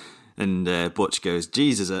 and Butch goes,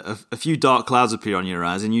 "Jesus, a few dark clouds appear on your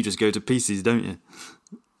eyes, and you just go to pieces, don't you?"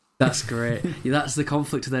 That's great. Yeah, that's the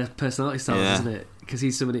conflict of their personality styles, isn't it? Because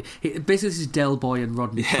he's somebody. Basically, this is Del Boy and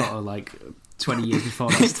Rodney Potter, like 20 years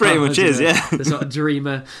before that. It pretty much is, yeah. The sort of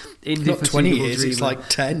dreamer, not 20 years, dreamer. it's like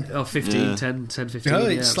 10. Or 15, 10, 15. No,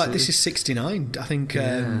 it's like, this is 69. I think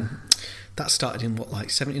that started in,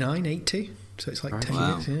 79, 80? So it's like 10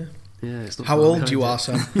 years, yeah. Yeah, it's not how old you are,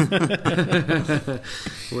 Sam?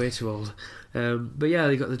 Way too old. But yeah,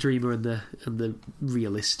 they got the dreamer and the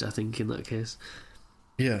realist, I think, in that case.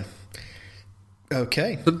 Yeah.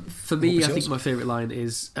 Okay. For me, I think my favourite line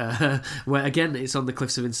is where, again, it's on the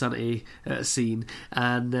Cliffs of Insanity scene,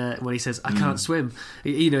 and when he says, "I can't swim,"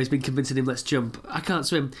 he's been convincing him, "Let's jump." "I can't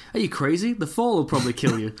swim." "Are you crazy? The fall will probably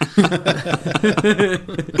kill you." And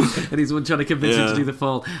he's the one trying to convince him to do the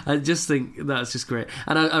fall. I just think that's just great,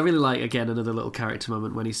 and I really like, again, another little character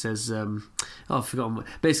moment when he says, I've forgotten.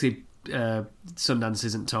 Basically, Sundance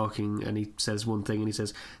isn't talking, and he says one thing, and he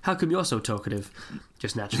says, "How come you're so talkative?"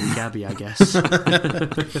 "Just naturally gabby, I guess."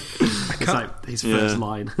 It's like his first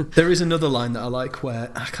line. There is another line that I like where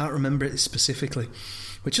I can't remember it specifically,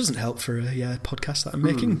 which doesn't help for a podcast that I'm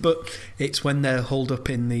making, but it's when they're holed up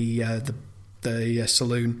in the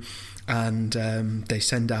saloon, and they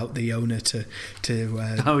send out the owner to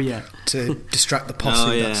distract the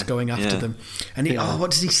posse that's going after them. And what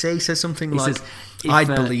does he say? He says something like, says, "I'd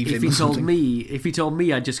believe him." If he told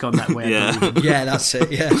me I'd just gone that way, I'd believe him. Yeah, that's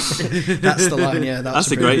it. Yeah, that's the line. Yeah,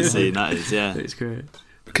 that's a great scene. That is, yeah, it's great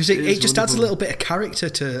because it just adds a little bit of character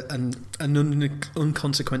to an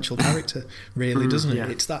unconsequential character, really, doesn't it? Yeah.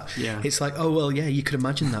 It's that. Yeah. It's like, oh well, yeah, you could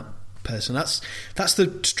imagine that person. That's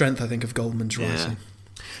the strength, I think, of Goldman's writing.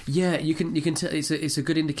 Yeah, you can tell it's a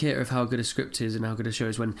good indicator of how good a script is and how good a show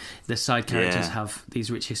is when the side characters have these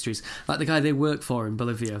rich histories. Like the guy they work for in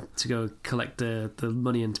Bolivia to go collect the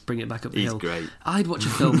money and bring it back up the hill. Great. I'd watch a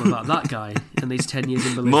film about that guy and these 10 years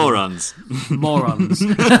in Bolivia. Morons.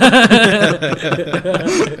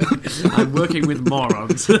 I'm working with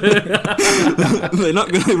morons. They're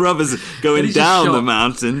not going to rob us going down the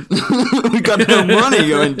mountain. We've got no money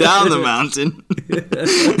going down the mountain.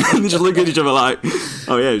 And they just look at each other like,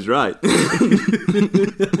 "Oh yeah, he's right."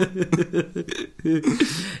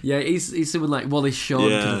 Yeah, he's someone like Wallace Shawn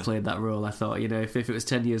could have played that role. I thought, if it was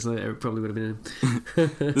 10 years later, it probably would have been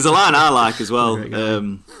him. There's a line I like as well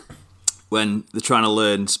when they're trying to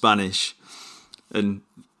learn Spanish, and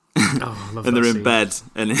and they're in bed,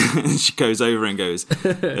 and she goes over and goes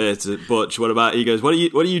to Butch, what about, he goes, what are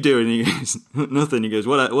you doing? He goes, nothing. He goes,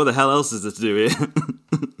 what the hell else is there to do here?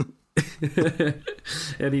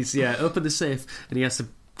 And he's up in the safe, and he has to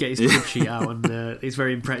get his crib sheet out, and he's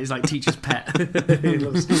very impressed. He's like teacher's pet. He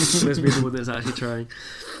loves being the one that's actually trying.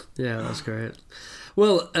 Yeah, that's great.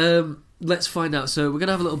 Well, let's find out. So we're going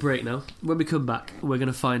to have a little break now. When we come back, we're going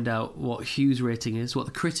to find out what Hugh's rating is, what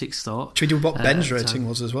the critics thought. Should we do what Ben's rating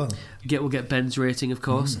was as well? We'll get Ben's rating, of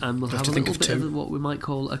course, and we'll have a little bit of what we might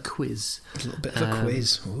call a quiz. A little bit of a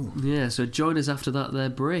quiz. Ooh. Yeah, so join us after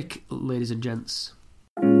that break, ladies and gents.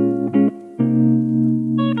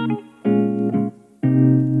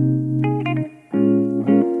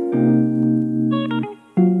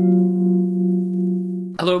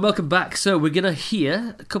 Hello and welcome back. So we're going to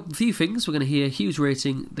hear a few things. We're going to hear Hugh's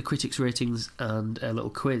rating, the critics' ratings, and a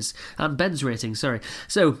little quiz. And Ben's rating, sorry.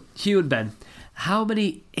 So, Hugh and Ben, how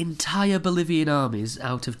many entire Bolivian armies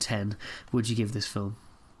out of 10 would you give this film?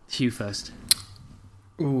 Hugh first.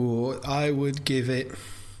 Ooh, I would give it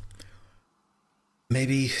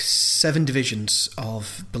maybe 7 divisions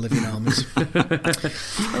of Bolivian armies.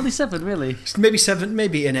 Only 7, really? Maybe 7,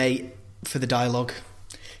 maybe an 8 for the dialogue.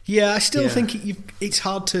 Yeah, I still think it's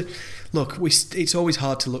hard to look. It's always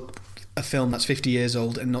hard to look a film that's 50 years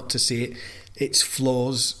old and not to see its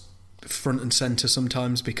flaws front and centre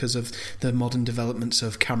sometimes because of the modern developments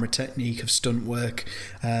of camera technique, of stunt work,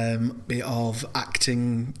 of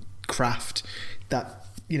acting craft. That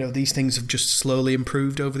these things have just slowly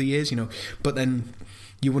improved over the years. But then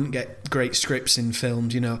you wouldn't get great scripts in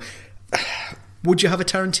films. Would you have a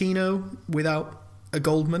Tarantino without a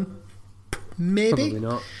Goldman? Maybe. Probably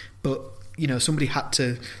not. But, somebody had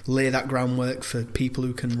to lay that groundwork for people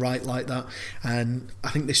who can write like that. And I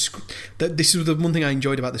think this was the one thing I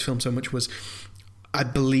enjoyed about this film so much was I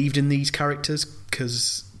believed in these characters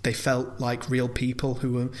because they felt like real people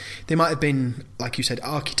they might have been, like you said,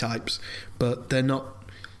 archetypes, but they're not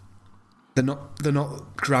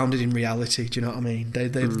grounded in reality. Do you know what I mean?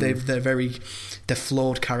 They're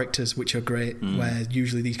flawed characters, which are great. Where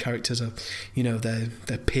usually these characters are,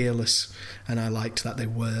 they're peerless, and I liked that they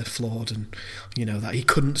were flawed, and that he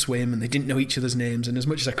couldn't swim, and they didn't know each other's names. And as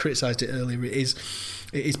much as I criticised it earlier, it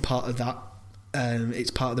is part of that.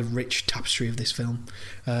 It's part of the rich tapestry of this film.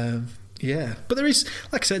 Yeah, but there is,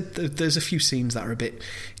 like I said, there's a few scenes that are a bit,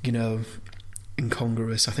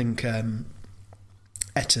 incongruous. I think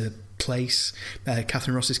Etta Place,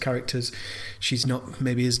 Catherine Ross's characters, she's not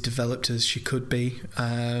maybe as developed as she could be.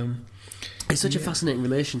 It's such a fascinating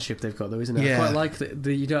relationship they've got, though, isn't it? I quite like that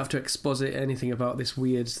you don't have to exposit anything about this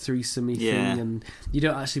weird threesome-y thing, and you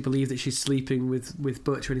don't actually believe that she's sleeping with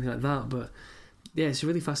Butch or anything like that, but yeah, it's a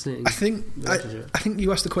really fascinating. I think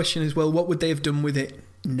you asked the question as well, what would they have done with it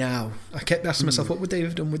now? I kept asking myself, what would they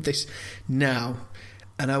have done with this now?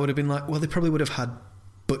 And I would have been like, well, they probably would have had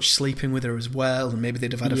Butch sleeping with her as well, and maybe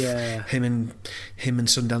they'd have had him and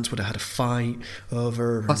Sundance would have had a fight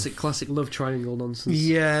over classic love triangle nonsense.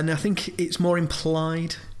 Yeah, and I think it's more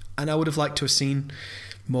implied, and I would have liked to have seen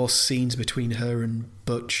more scenes between her and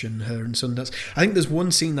Butch and her and Sundance. I think there's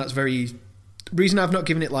one scene that's the reason I've not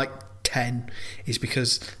given it like 10 is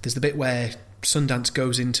because there's the bit where Sundance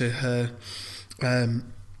goes into her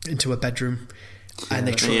bedroom, and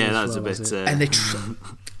they try. Yeah, that's a bit. And they.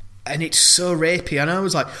 And it's so rapey, and I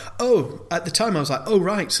was like, oh, at the time I was like, oh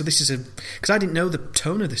right, so this is because I didn't know the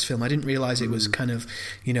tone of this film. I didn't realise it was kind of,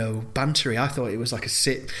 bantery. I thought it was like a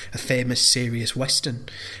famous, serious Western,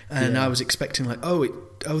 and I was expecting like,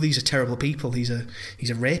 these are terrible people. He's a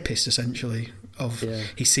rapist essentially.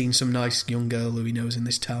 He's seen some nice young girl who he knows in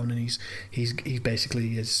this town, and he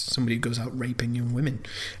basically is somebody who goes out raping young women.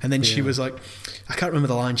 And then she was like, I can't remember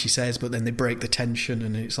the line she says, but then they break the tension,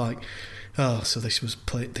 and it's like, oh, so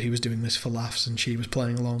he was doing this for laughs, and she was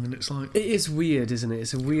playing along, and it's like, it is weird, isn't it?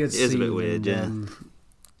 It's a weird scene. It is a bit weird, yeah.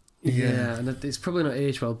 Yeah, and it's probably not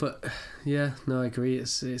aged well, but yeah, no, I agree.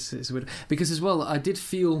 It's weird because as well, I did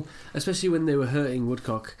feel, especially when they were hurting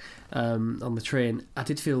Woodcock on the train, I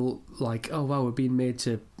did feel like, oh wow, we're being made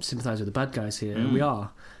to sympathise with the bad guys here, and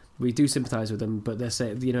we do sympathise with them, but they're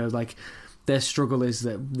saying, like, their struggle is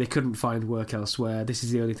that they couldn't find work elsewhere. This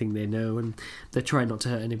is the only thing they know, and they're trying not to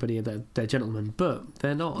hurt anybody. They're gentlemen, but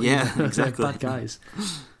they're not. Yeah, exactly. They're bad guys.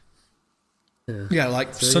 Yeah,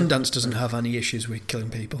 like Sundance doesn't have any issues with killing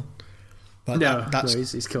people. But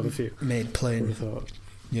he's killed a few. Made plain,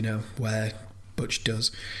 where Butch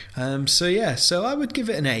does. So I would give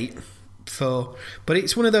it an 8 but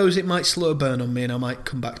it's one of those, it might slow burn on me, and I might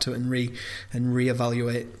come back to it and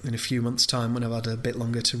reevaluate in a few months' time when I've had a bit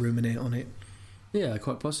longer to ruminate on it. Yeah,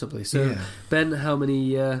 quite possibly. So, Ben, how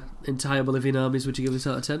many entire Bolivian armies would you give this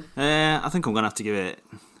out of 10? I think I'm going to have to give it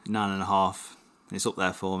 9.5. It's up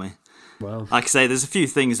there for me. Wow. Like I say, there's a few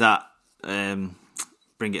things that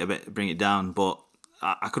bring it down, but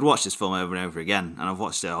I could watch this film over and over again, and I've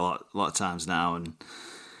watched it a lot of times now, and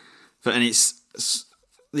it's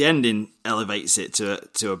the ending elevates it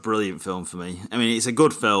to a brilliant film for me. I mean, it's a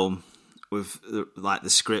good film with like the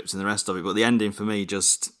script and the rest of it, but the ending for me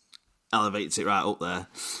just elevates it right up there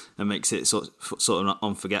and makes it sort of an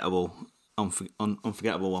unforgettable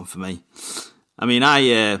one for me. I mean,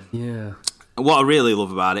 what I really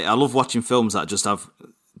love about it, I love watching films that just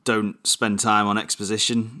don't spend time on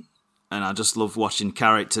exposition, and I just love watching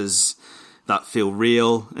characters that feel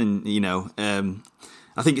real. And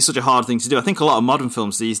I think it's such a hard thing to do. I think a lot of modern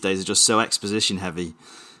films these days are just so exposition heavy,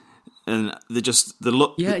 and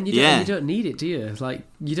and you don't need it, do you? Like,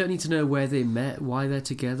 you don't need to know where they met, why they're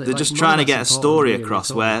together. They're just trying to get a story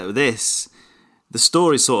across. Where the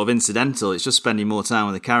story's sort of incidental. It's just spending more time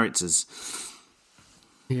with the characters.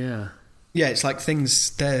 Yeah. Yeah, it's like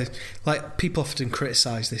they're like, people often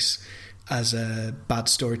criticise this as a bad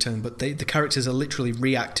storytelling, but the characters are literally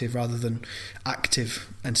reactive rather than active.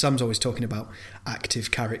 And Sam's always talking about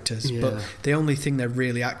active characters, but the only thing they're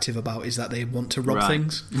really active about is that they want to rob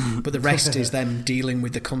things, but the rest is them dealing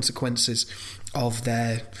with the consequences of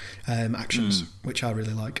their actions, which I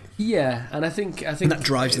really like. Yeah, and I think and that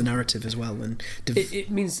drives the narrative as well. And it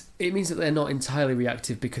means that they're not entirely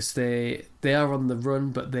reactive, because they are on the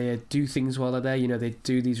run, but they do things while they're there. They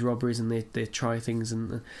do these robberies and they try things,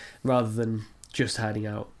 and rather than just hiding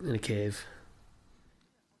out in a cave.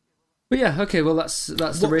 But yeah, okay. Well, that's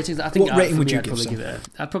the ratings. I think. What rating would you give it?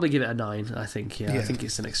 I'd probably give it a 9. I think. Yeah. I think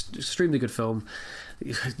it's an extremely good film.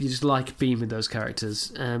 You just like being with those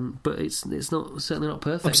characters, but it's certainly not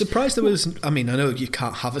perfect. I'm surprised there was. I mean, I know you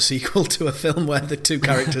can't have a sequel to a film where the two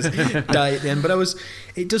characters die at the end, but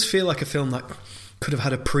it does feel like a film that could have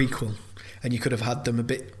had a prequel, and you could have had them a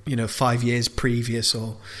bit, 5 years previous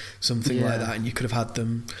or something like that, and you could have had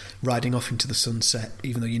them riding off into the sunset,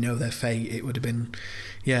 even though their fate. It would have been.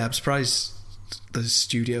 Yeah, I'm surprised the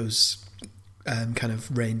studios kind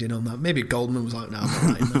of reined in on that. Maybe Goldman was like, "No, I'm not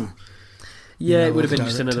writing that." Yeah, it would have been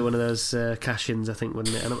just another one of those cash-ins, I think,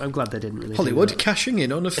 wouldn't it? And I'm glad they didn't really. Hollywood cashing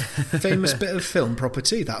in on a famous bit of film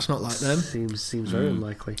property. That's not like them. Seems very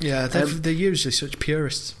unlikely. Yeah, they're usually such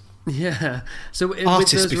purists. Yeah. So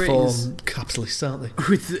artists with those before ratings, capitalists, aren't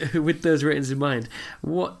they? With those ratings in mind,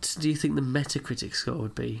 what do you think the Metacritic score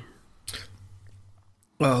would be?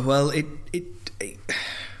 Oh, well,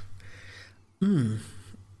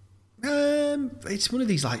 it's one of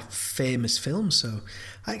these like famous films, so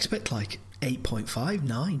I expect like 8.5,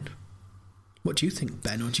 9. What do you think,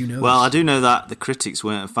 Ben? Or do you know? Well, I do know that the critics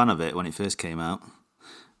weren't a fan of it when it first came out.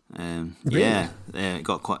 Really? Yeah, it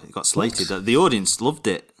got slated. What? The audience loved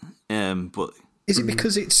it, but is it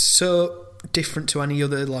because it's so different to any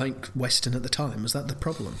other like Western at the time? Was that the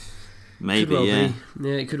problem? Maybe, yeah,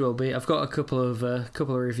 it could well be. I've got a couple of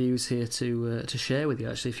reviews here to share with you,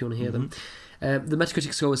 actually, if you want to hear them. The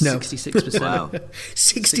Metacritic score was 66%. Wow,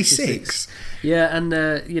 66. Yeah, and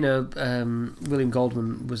William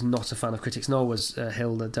Goldman was not a fan of critics, nor was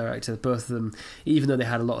Hill, the director. Both of them, even though they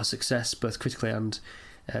had a lot of success, both critically and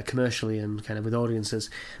commercially and kind of with audiences,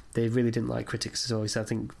 they really didn't like critics. So I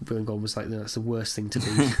think William Goldman was like, that's the worst thing to be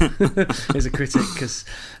as a critic, because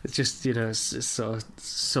it's just it's sort of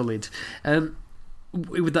sullied.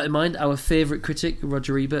 With that in mind, our favourite critic,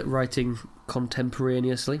 Roger Ebert, writing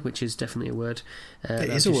contemporaneously, which is definitely a word. It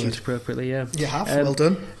is a word. Used appropriately, yeah. You have, well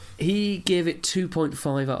done. He gave it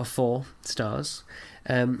 2.5 out of 4 stars.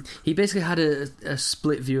 He basically had a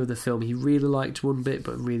split view of the film. He really liked one bit,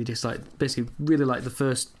 but really disliked, basically really liked the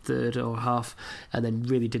first third or half, and then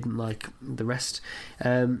really didn't like the rest.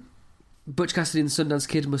 Butch Cassidy and the Sundance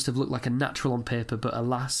Kid must have looked like a natural on paper, but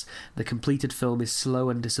alas, the completed film is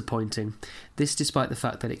slow and disappointing. This despite the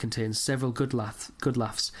fact that it contains several good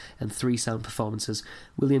laughs and 3 sound performances.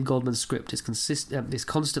 William Goldman's script is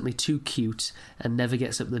constantly too cute and never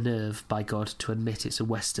gets up the nerve, by God, to admit it's a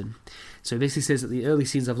Western. So he basically says that the early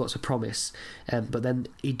scenes have lots of promise, but then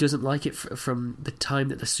he doesn't like it from the time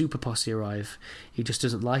that the Super Posse arrive. He just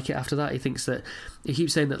doesn't like it after that. He thinks that, he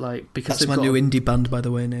keeps saying that, like, because that's my new indie band, by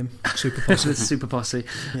the way, name. Super Posse. Super Posse.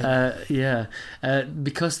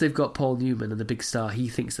 Because they've got Paul Newman and the big star, he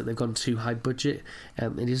thinks that they've gone too high budget,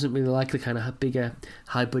 and he doesn't really like the kind of bigger,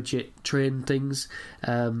 high budget train things.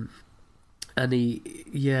 So when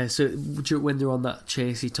they're on that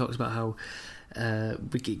chase, he talks about how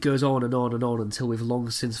It goes on and on and on until we've long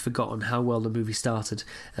since forgotten how well the movie started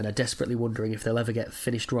and are desperately wondering if they'll ever get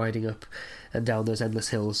finished riding up and down those endless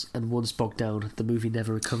hills, and once bogged down, the movie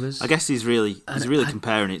never recovers. I guess he's really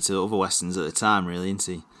comparing it to other westerns at the time, really, isn't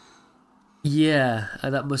he? Yeah,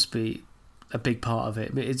 and that must be a big part of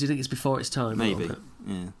it. Do you think it's before its time? Maybe,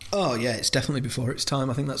 yeah. Oh yeah, it's definitely before its time.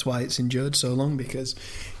 I think that's why it's endured so long, because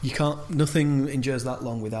nothing endures that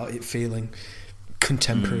long without it feeling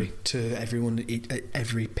contemporary to everyone at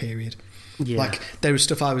every period. Yeah. Like, there was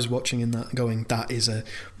stuff I was watching in that going, that is a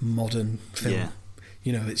modern film. Yeah.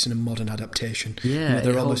 You know, it's in a modern adaptation. Yeah,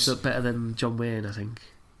 they're it holds up better than John Wayne, I think.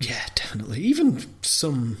 Yeah, definitely. Even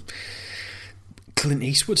some Clint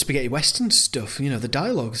Eastwood spaghetti western stuff, the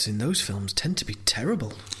dialogues in those films tend to be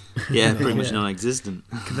terrible. Yeah, pretty much non-existent.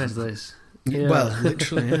 Compared to this. Yeah. Well,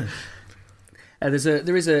 literally, yeah.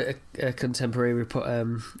 There is a contemporary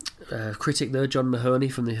critic though, John Mahoney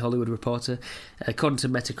from the Hollywood Reporter. According to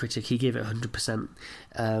Metacritic, he gave it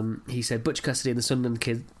 100%. He said Butch Cassidy and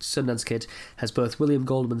the Sundance Kid has both William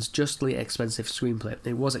Goldman's justly expensive screenplay.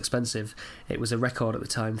 It was expensive. It was a record at the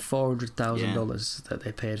time, $400,000 that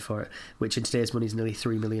they paid for it, which in today's money is nearly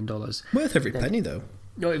 $3 million. Worth every penny, though.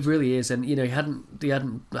 No, it really is, and he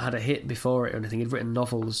hadn't had a hit before it or anything. He'd written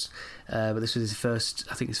novels, but this was his first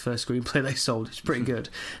screenplay they sold. It's pretty good,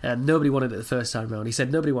 and nobody wanted it the first time round. He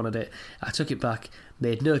said nobody wanted it. I took it back,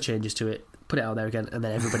 made no changes to it, put it out there again, and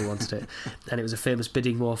then everybody wanted it, and it was a famous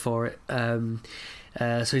bidding war for it.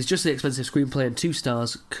 So he's just the expensive screenplay and 2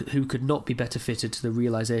 stars who could not be better fitted to the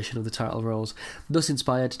realisation of the title roles. Thus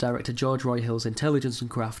inspired, director George Roy Hill's intelligence and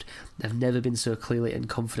craft have never been so clearly and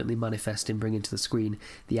confidently manifest in bringing to the screen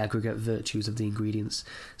the aggregate virtues of the ingredients.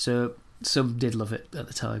 So some did love it at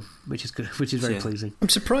the time, which is good, which is very pleasing. I'm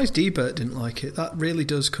surprised Ebert didn't like it. That really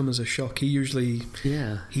does come as a shock. He usually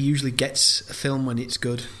gets a film when it's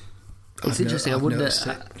good. It's interesting. I wonder.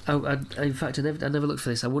 In fact, I never looked for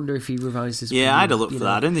this. I wonder if he revised his. Yeah, I'd have looked for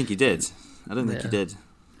that. I don't think he did. Think he did.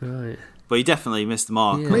 Right. But he definitely missed the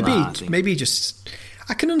mark. Yeah. Maybe just.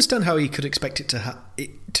 I can understand how he could expect it to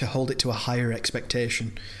hold it to a higher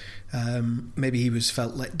expectation. Maybe he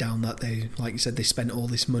felt let down that they, like you said, they spent all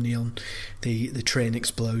this money on the train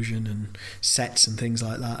explosion and sets and things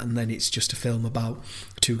like that, and then it's just a film about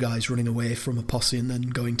 2 guys running away from a posse and then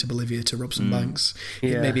going to Bolivia to rob some banks.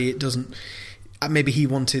 Yeah. Maybe it doesn't. Maybe he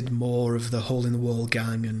wanted more of the hole in the wall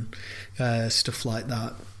gang and stuff like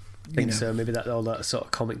that. I think so. Maybe all that sort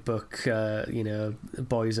of comic book,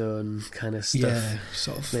 Boy's Own kind of stuff. Yeah,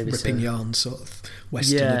 sort of maybe ripping yarn, sort of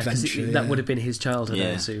Western adventure. That would have been his childhood,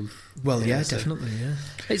 I assume. Well, definitely, yeah.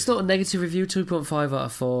 It's not a negative review. 2.5 out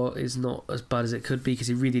of 4 is not as bad as it could be, because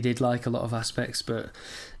he really did like a lot of aspects. But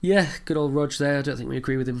yeah, good old Rog there. I don't think we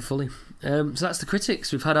agree with him fully. So that's the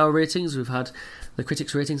critics. We've had our ratings. We've had the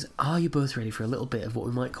critics' ratings. Are you both ready for a little bit of what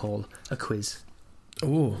we might call a quiz?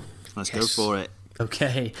 Oh, let's go for it.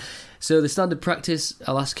 Okay, so the standard practice,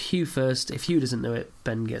 I'll ask Hugh first. If Hugh doesn't know it,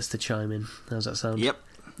 Ben gets to chime in. How's that sound? Yep,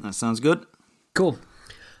 that sounds good. Cool.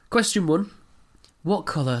 Question 1. What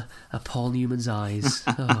colour are Paul Newman's eyes?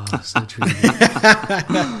 Oh, so dreamy.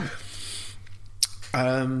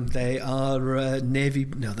 They are navy.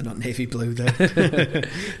 No, they're not navy blue.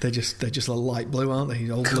 They're just a light blue, aren't they?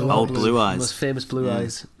 Old blue eyes. Most famous blue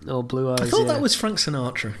eyes. Old blue eyes. I thought that was Frank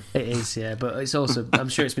Sinatra. It is, yeah, but it's also, I'm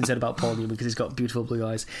sure it's been said about Paul Newman because he's got beautiful blue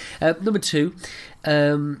eyes. Number 2.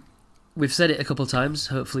 We've said it a couple of times.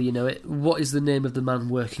 Hopefully you know it. What is the name of the man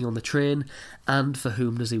working on the train, and for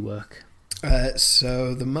whom does he work?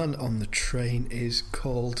 So the man on the train is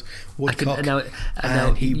called Woodcock. You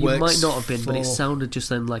might not have been, but it sounded just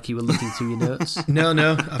then like you were looking through your notes. No,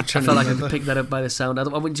 I'm trying. I felt like I could pick that up by the sound. I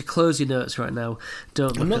want you to close your notes right now.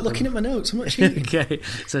 I'm not looking at my notes. I'm not cheating. Okay,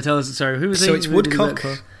 so tell us. Sorry, who was he? So it's Woodcock.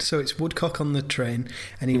 So it's Woodcock on the train,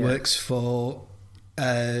 and he works for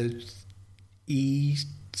E.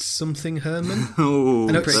 something Herman. Oh,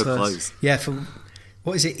 I know so close. Yeah, for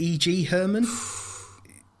what is it? E.G. Herman.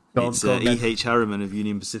 It's E.H. Harriman of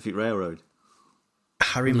Union Pacific Railroad.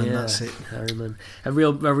 Harriman, that's it. Harriman, a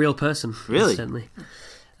real person. Really? Certainly.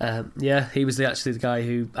 He was actually the guy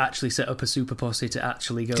who actually set up a super posse to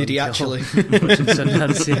actually go. Did he actually?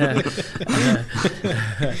 Sundance, yeah.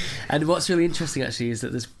 And what's really interesting actually is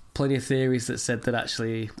that there's plenty of theories that said that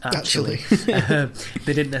actually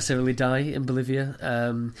they didn't necessarily die in Bolivia.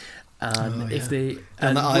 If they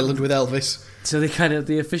on that island with Elvis. So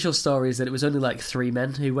the official story is that it was only like 3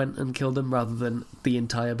 men who went and killed them rather than the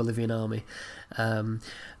entire Bolivian army.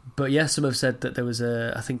 But yeah, some have said that there was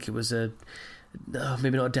maybe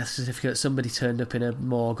not a death certificate. Somebody turned up in a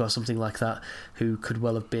morgue or something like that who could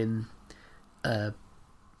well have been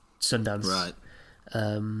Sundance. Right.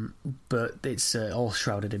 but it's all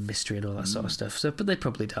shrouded in mystery and all that sort of stuff. So, but they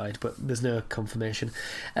probably died, but there's no confirmation.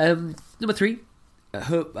 Number 3.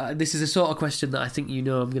 This is a sort of question that I think you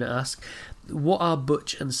know I'm going to ask. What are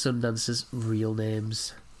Butch and Sundance's real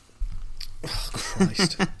names? Oh,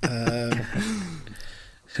 Christ.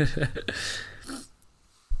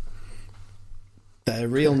 Their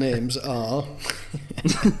real names are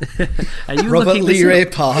Robert Lee Ray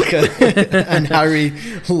Parker and Harry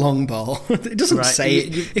Longball. It doesn't say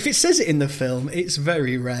it. If it says it in the film, it's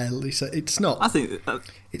very rarely. So it's not. I think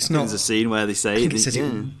it's not. There's a scene where they say it. Says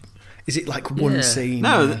it. Is it like one scene?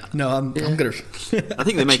 No, I'm gonna. I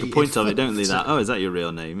think they make a point of it, don't they? That is that your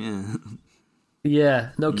real name? Yeah. Yeah.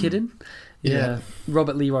 No kidding. Yeah.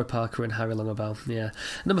 Robert Leroy Parker and Harry Longball. Yeah.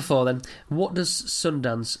 Number 4 then. What does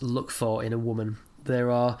Sundance look for in a woman?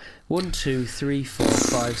 There are 1, 2, 3, 4,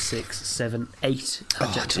 5, 6, 7, 8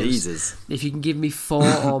 adjectives. Oh, Jesus. If you can give me 4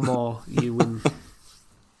 or more, you win.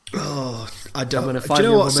 Oh, I don't. Do you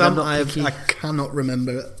know what, Sam? I cannot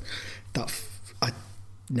remember that. I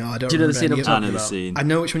don't. Do you know the scene I'm talking about? Scene. I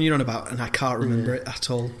know which one you're on about, and I can't remember it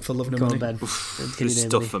at all. For love nor money. Go on, Ben. It's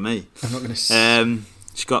tough for me. I'm not going to.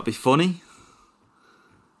 She's got to be funny.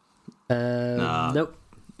 Nope.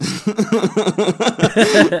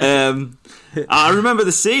 I remember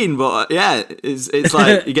the scene, but it's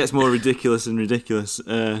like it gets more ridiculous and ridiculous.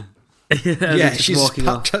 She's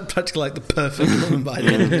practically like the perfect woman by the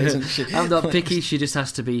end of it, isn't she? I'm not picky. She just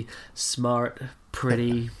has to be smart,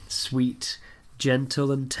 pretty, sweet,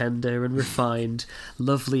 gentle and tender and refined,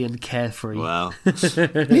 lovely and carefree. Wow.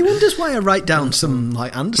 And he wonders why I write down some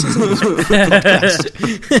like answers in this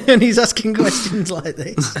podcast. And he's asking questions like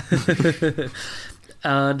this.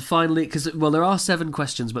 And finally, because there are 7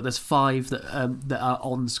 questions, but there's 5 that are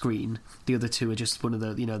on screen. The other 2 are just one of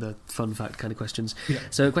the fun fact kind of questions. Yeah.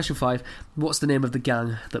 So question 5: what's the name of the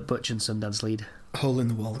gang that Butch and Sundance lead? Hole in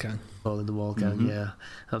the Wall Gang. Hole in the Wall Gang, yeah,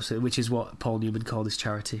 absolutely. Which is what Paul Newman called his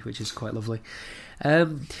charity, which is quite lovely.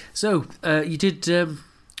 So you did.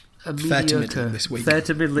 A fair to middling this week. Fair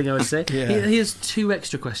to middling, I would say. Yeah. Here's 2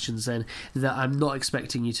 extra questions then that I'm not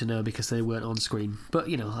expecting you to know because they weren't on screen. But,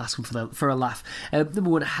 I'll ask them for a laugh. Number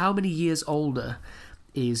 1, how many years older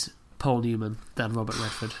is Paul Newman than Robert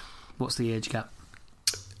Redford? What's the age gap?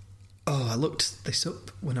 Oh, I looked this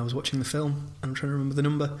up when I was watching the film. I'm trying to remember the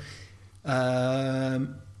number.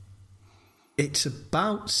 It's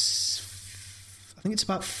about... I think it's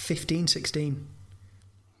about 15, 16.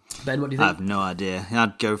 Ben, what do you think? I have no idea.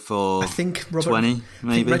 I'd go for 20, maybe.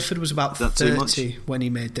 I think Redford was about 30 when he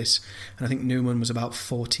made this, and I think Newman was about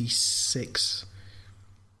 46.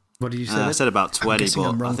 What did you say? I said about 20, but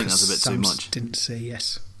I'm wrong, I think that's a bit too much. Didn't say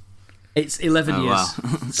yes. It's 11 years. Wow.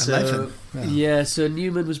 So, 11? Oh. Yeah, so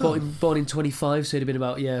Newman was born in 25, so he'd have been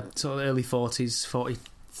about, sort of early 40s,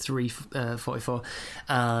 43, 44,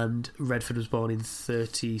 and Redford was born in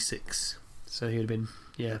 36, so he would have been,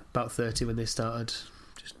 about 30 when they started.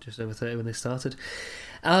 Just over 30 when they started.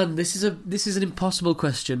 And this is an impossible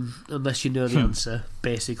question unless you know the answer,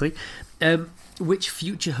 basically. Which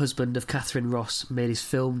future husband of Catherine Ross made his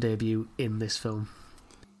film debut in this film?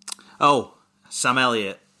 Oh, Sam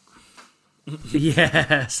Elliott.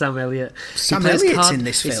 Yeah, Sam Elliott. Sam Elliott's in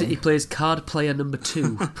this film. He plays card player number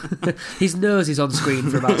 2. His nose is on screen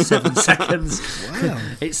for about 7 seconds. Wow.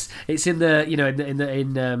 It's in the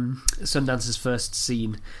in Sundance's first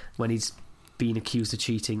scene when he's being accused of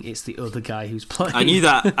cheating. It's the other guy who's playing. I knew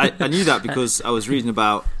that. I knew that because I was reading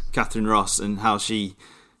about Catherine Ross and how she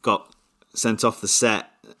got sent off the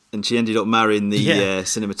set and she ended up marrying the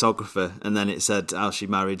cinematographer, and then it said how she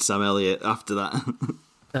married Sam Elliott after that.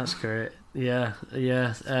 That's great. Yeah.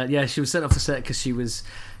 She was sent off the set because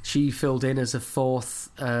she filled in as a 4th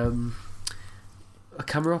a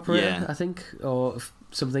camera operator, I think, or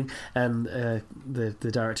something, and the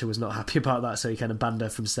director was not happy about that, so he kind of banned her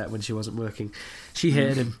from set when she wasn't working. She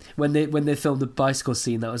hated him when they filmed the bicycle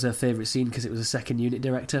scene. That was her favourite scene because it was a second unit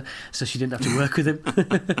director, so she didn't have to work with him.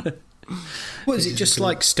 What is it? Just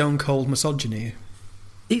like stone cold misogyny?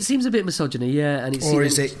 It seems a bit misogyny, and it's or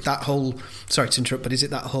is it that whole? Sorry to interrupt, but is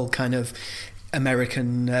it that whole kind of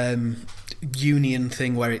American union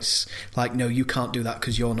thing where it's like, no, you can't do that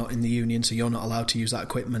because you're not in the union, so you're not allowed to use that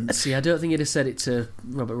equipment? See, I don't think he'd have said it to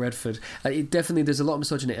Robert Redford. It definitely, there's a lot of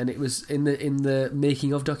misogyny, and it was in the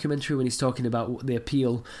making of documentary when he's talking about the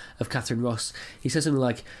appeal of Catherine Ross. He says something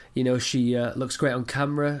like, she looks great on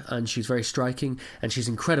camera and she's very striking and she's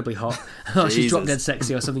incredibly hot. She's drop dead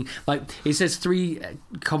sexy or something. Like, he says 3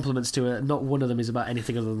 compliments to her. Not one of them is about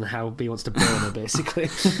anything other than how he wants to burn her, basically.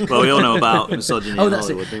 Well, we all know about misogyny in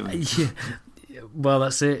Hollywood, don't we? Yeah. Well,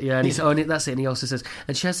 that's it. Yeah, and that's it. And he also says,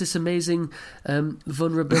 and she has this amazing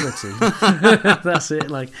vulnerability. That's it.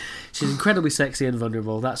 Like, she's incredibly sexy and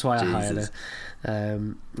vulnerable. That's why I hired her.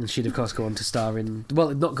 And she'd of course go on to star in. Well,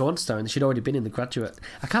 not go on to star in. She'd already been in The Graduate.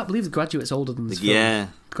 I can't believe The Graduate's older than this film. Yeah,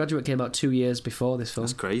 The Graduate came out 2 years before this film.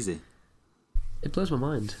 that's crazy. It blows my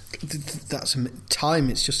mind. That's time.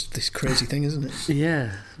 It's just this crazy thing, isn't it?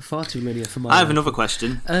 Yeah, far too linear for my. I have another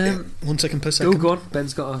question. 1 second per second. Oh, go on.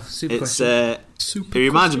 Ben's got a super question. It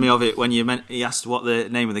reminded me of it when he asked what the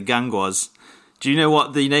name of the gang was. Do you know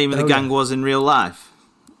what the name of the gang was in real life,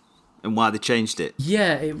 and why they changed it?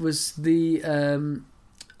 Yeah, it was the.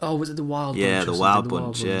 Was it the Wild Bunch? Yeah, the Wild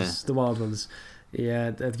Bunch. The Wild Ones.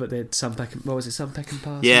 Yeah, but they had Sam Peckinpah. What was it, Sam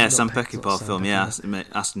Peckinpah? Yeah, Sam Peckinpah film. Yeah,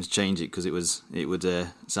 asked him to change it because it would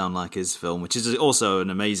sound like his film, which is also an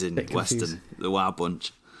amazing western, The Wild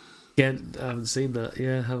Bunch. Yeah, I haven't seen that.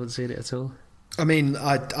 Yeah, I haven't seen it at all. I mean,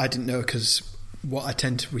 I didn't know because what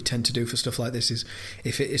we tend to do for stuff like this is,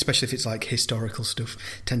 especially if it's like historical stuff,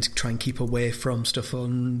 tend to try and keep away from stuff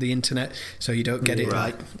on the internet, so you don't get it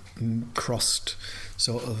like crossed,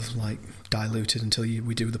 sort of like diluted until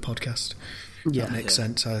we do the podcast. Yeah, that makes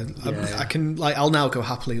sense. I can I'll now go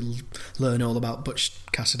happily learn all about Butch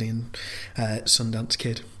Cassidy and Sundance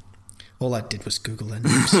Kid. All I did was Google their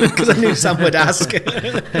names because I knew Sam would ask.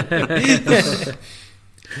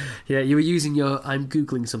 Yeah, you were using your "I'm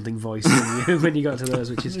googling something" voice when you got to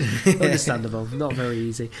those, which is understandable. Not very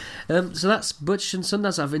easy. So that's Butch and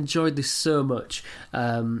Sundance. I've enjoyed this so much,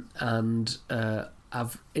 and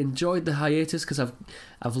I've enjoyed the hiatus because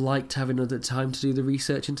I've liked having another time to do the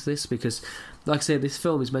research into this, because, like I say, this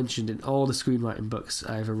film is mentioned in all the screenwriting books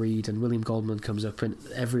I ever read, and William Goldman comes up in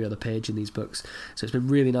every other page in these books. So it's been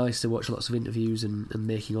really nice to watch lots of interviews and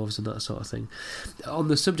making ofs and that sort of thing. On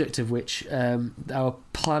the subject of which, our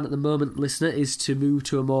plan at the moment, listener, is to move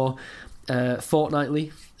to a more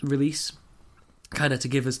fortnightly release, kind of to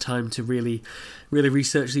give us time to really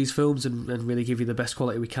research these films and really give you the best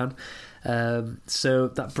quality we can. So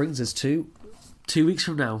that brings us to 2 weeks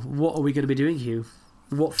from now. What are we going to be doing, Hugh?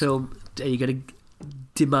 What film are you going to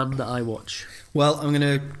demand that I watch? Well, we're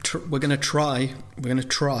going to try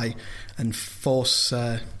and force.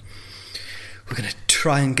 We're going to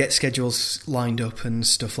try and get schedules lined up and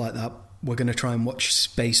stuff like that. We're going to try and watch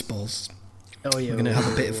Spaceballs. Oh yeah, we're going to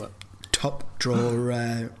have a bit of top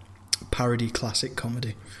drawer parody classic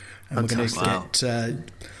comedy, and fantastic. We're going to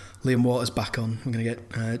get Liam Waters back on. We're going to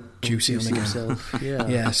get Juicy on again. Himself.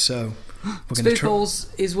 Yeah. So we're going to.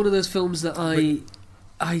 Spaceballs is one of those films that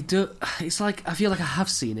I do. It's like I feel like I have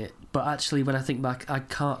seen it, but actually, when I think back, I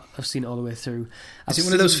can't have seen it all the way through. Is it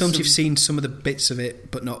one of those films you've seen some of the bits of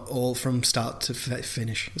it, but not all from start to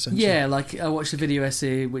finish? Essentially, yeah. Like I watched a video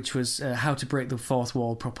essay which was how to break the fourth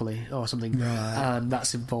wall properly, or something, and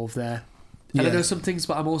that's involved there. And I know some things,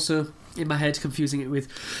 but I'm also in my head confusing it with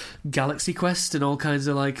Galaxy Quest and all kinds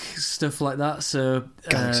of like stuff like that. So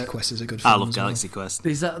Galaxy Quest is a good film. I love Galaxy Quest.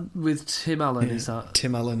 Is that with Tim Allen? Yeah. Is that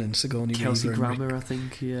Tim Allen and Sigourney Kelsey Weaver Grammer? I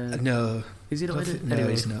think. Yeah. No. Is he not in it? No,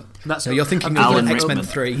 anyway, he's not. That's you're thinking of X-Men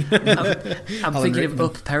 3. I'm thinking of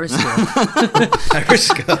Up Periscope.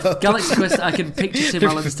 Periscope. Galaxy Quest, I can picture Tim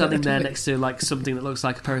Allen standing there next to like something that looks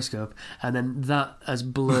like a periscope, and then that has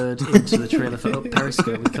blurred into the trailer for Up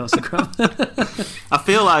Periscope with Kelsey Grammer. I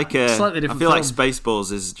feel like film.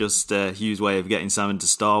 Spaceballs is just Hugh's way of getting Sam into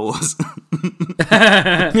Star Wars.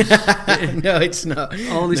 No, it's not.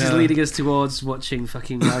 All this is leading us towards watching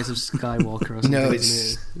fucking Rise of Skywalker or something. No,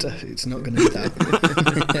 it's not going to be that.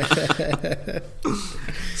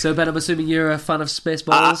 So Ben, I'm assuming you're a fan of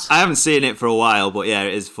Spaceballs. I haven't seen it for a while, but yeah,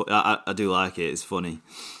 it is. I do like it. It's funny.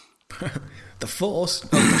 The Force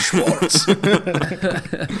of the Schwartz,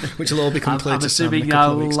 which will all become clear to Sam. I'm assuming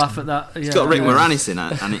I'll laugh at that. Yeah, it's got Rick Moranis in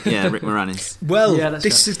it, and Rick Moranis. Well,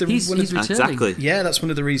 this is he's returning. Exactly. Yeah, that's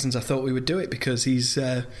one of the reasons I thought we would do it, because he's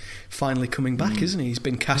finally coming back, isn't he? He's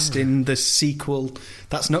been cast in the sequel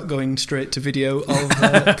that's not going straight to video of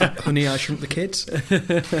Honey, I Shrunk the Kids.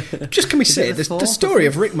 Just can we say the story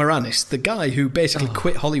of Rick Moranis, the guy who basically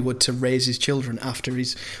quit Hollywood to raise his children after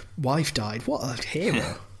his wife died. What a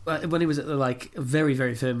hero! When he was like very,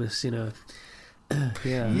 very famous,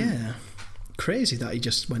 yeah, crazy that he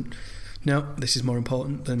just went, no, this is more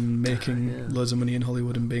important than making loads of money in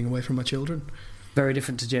Hollywood and being away from my children. Very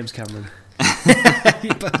different to James Cameron.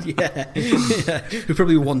 But who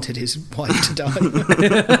probably wanted his wife to die.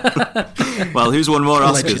 Well, who's won more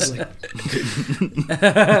Oscars?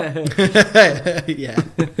 Yeah.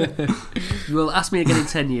 Well, ask me again in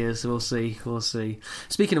 10 years. We'll see.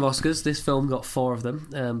 Speaking of Oscars, this film got 4 of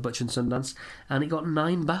them, Butch and Sundance, and it got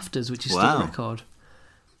 9 BAFTAs, which is still a record.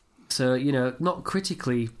 So, not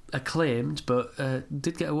critically acclaimed, but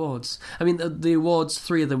did get awards. I mean, the awards,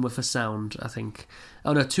 3 of them were for sound, I think.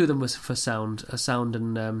 Oh, no, 2 of them was for sound. A sound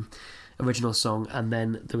and original song. And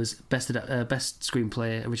then there was best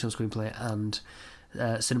screenplay, original screenplay, and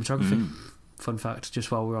cinematography. Fun fact,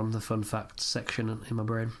 just while we're on the fun facts section in my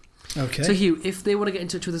brain. Okay. So, Hugh, if they want to get in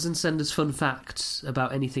touch with us and send us fun facts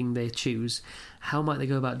about anything they choose, how might they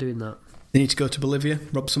go about doing that? They need to go to Bolivia,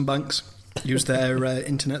 rob some banks, use their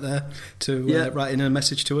internet there to write in a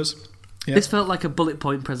message to us. Yeah. This felt like a bullet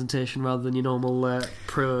point presentation rather than your normal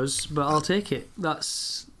prose, but I'll take it.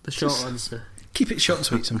 That's the short answer. Keep it short and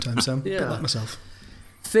sweet sometimes, Sam. Yeah. Bit like myself.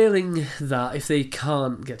 Failing that, if they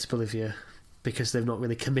can't get to Bolivia because they've not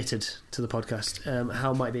really committed to the podcast,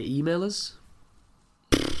 how might they email us?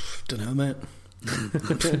 Don't know, mate.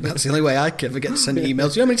 That's the only way I can ever get to send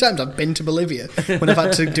emails. You know how many times I've been to Bolivia when I've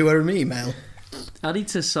had to do an email? I need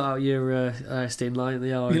to sort out your ISDN line.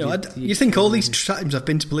 You think all these times I've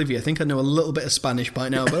been to Bolivia, I think I know a little bit of Spanish by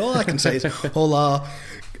now, but all I can say is hola,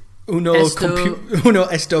 uno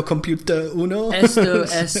esto computer uno. Esto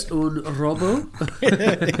es un robo.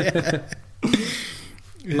 Yeah.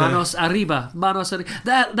 Manos arriba.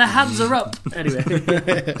 The hands are up.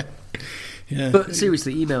 Anyway. Yeah. But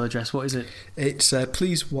seriously, email address, what is it? It's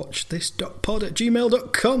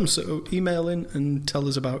pleasewatchthis.pod@gmail.com. So email in and tell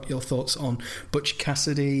us about your thoughts on Butch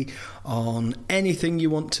Cassidy, on anything you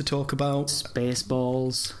want to talk about.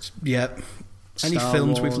 Spaceballs. Yeah. Any Star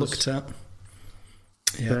films Wars. we've looked at.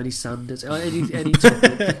 Yeah. Bernie Sanders, any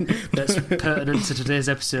topic that's pertinent to today's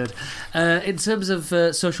episode. In terms of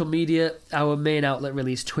social media, our main outlet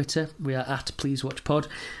really is Twitter. We are at Please Watch Pod.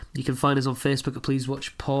 You can find us on Facebook at Please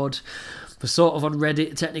Watch Pod. We're sort of on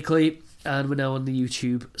Reddit technically, and we're now on the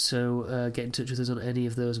YouTube. So get in touch with us on any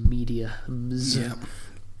of those mediums. Yeah.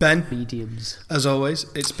 Ben, mediums. As always,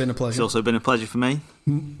 it's been a pleasure. It's also been a pleasure for me.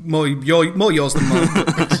 More yours than mine.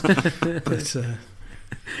 But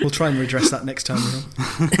we'll try and redress that next time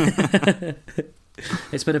around.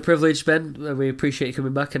 It's been a privilege, Ben. We appreciate you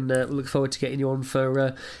coming back, and look forward to getting you on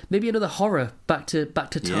for maybe another horror back to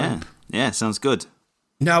type. Yeah, sounds good.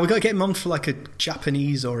 No, we've got to get him on for like a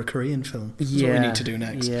Japanese or a Korean film. That's what we need to do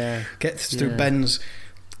next. Yeah. Get through Ben's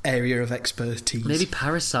area of expertise. Maybe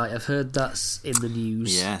Parasite. I've heard that's in the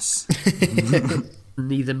news. Yes.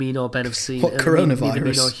 Neither me nor Ben have seen what, it. coronavirus? Neither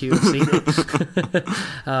me nor Hugh have seen it.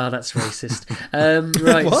 That's racist.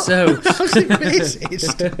 Right, what? So... How's it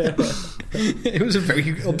racist? It was a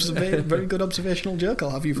very good observational joke,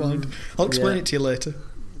 I'll have you find. I'll explain it to you later.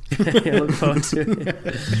 I look forward to it.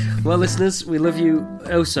 Well, listeners, we love you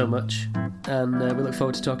oh so much, and we look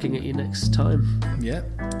forward to talking at you next time. Yeah,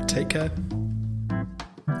 take care.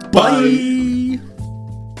 Bye.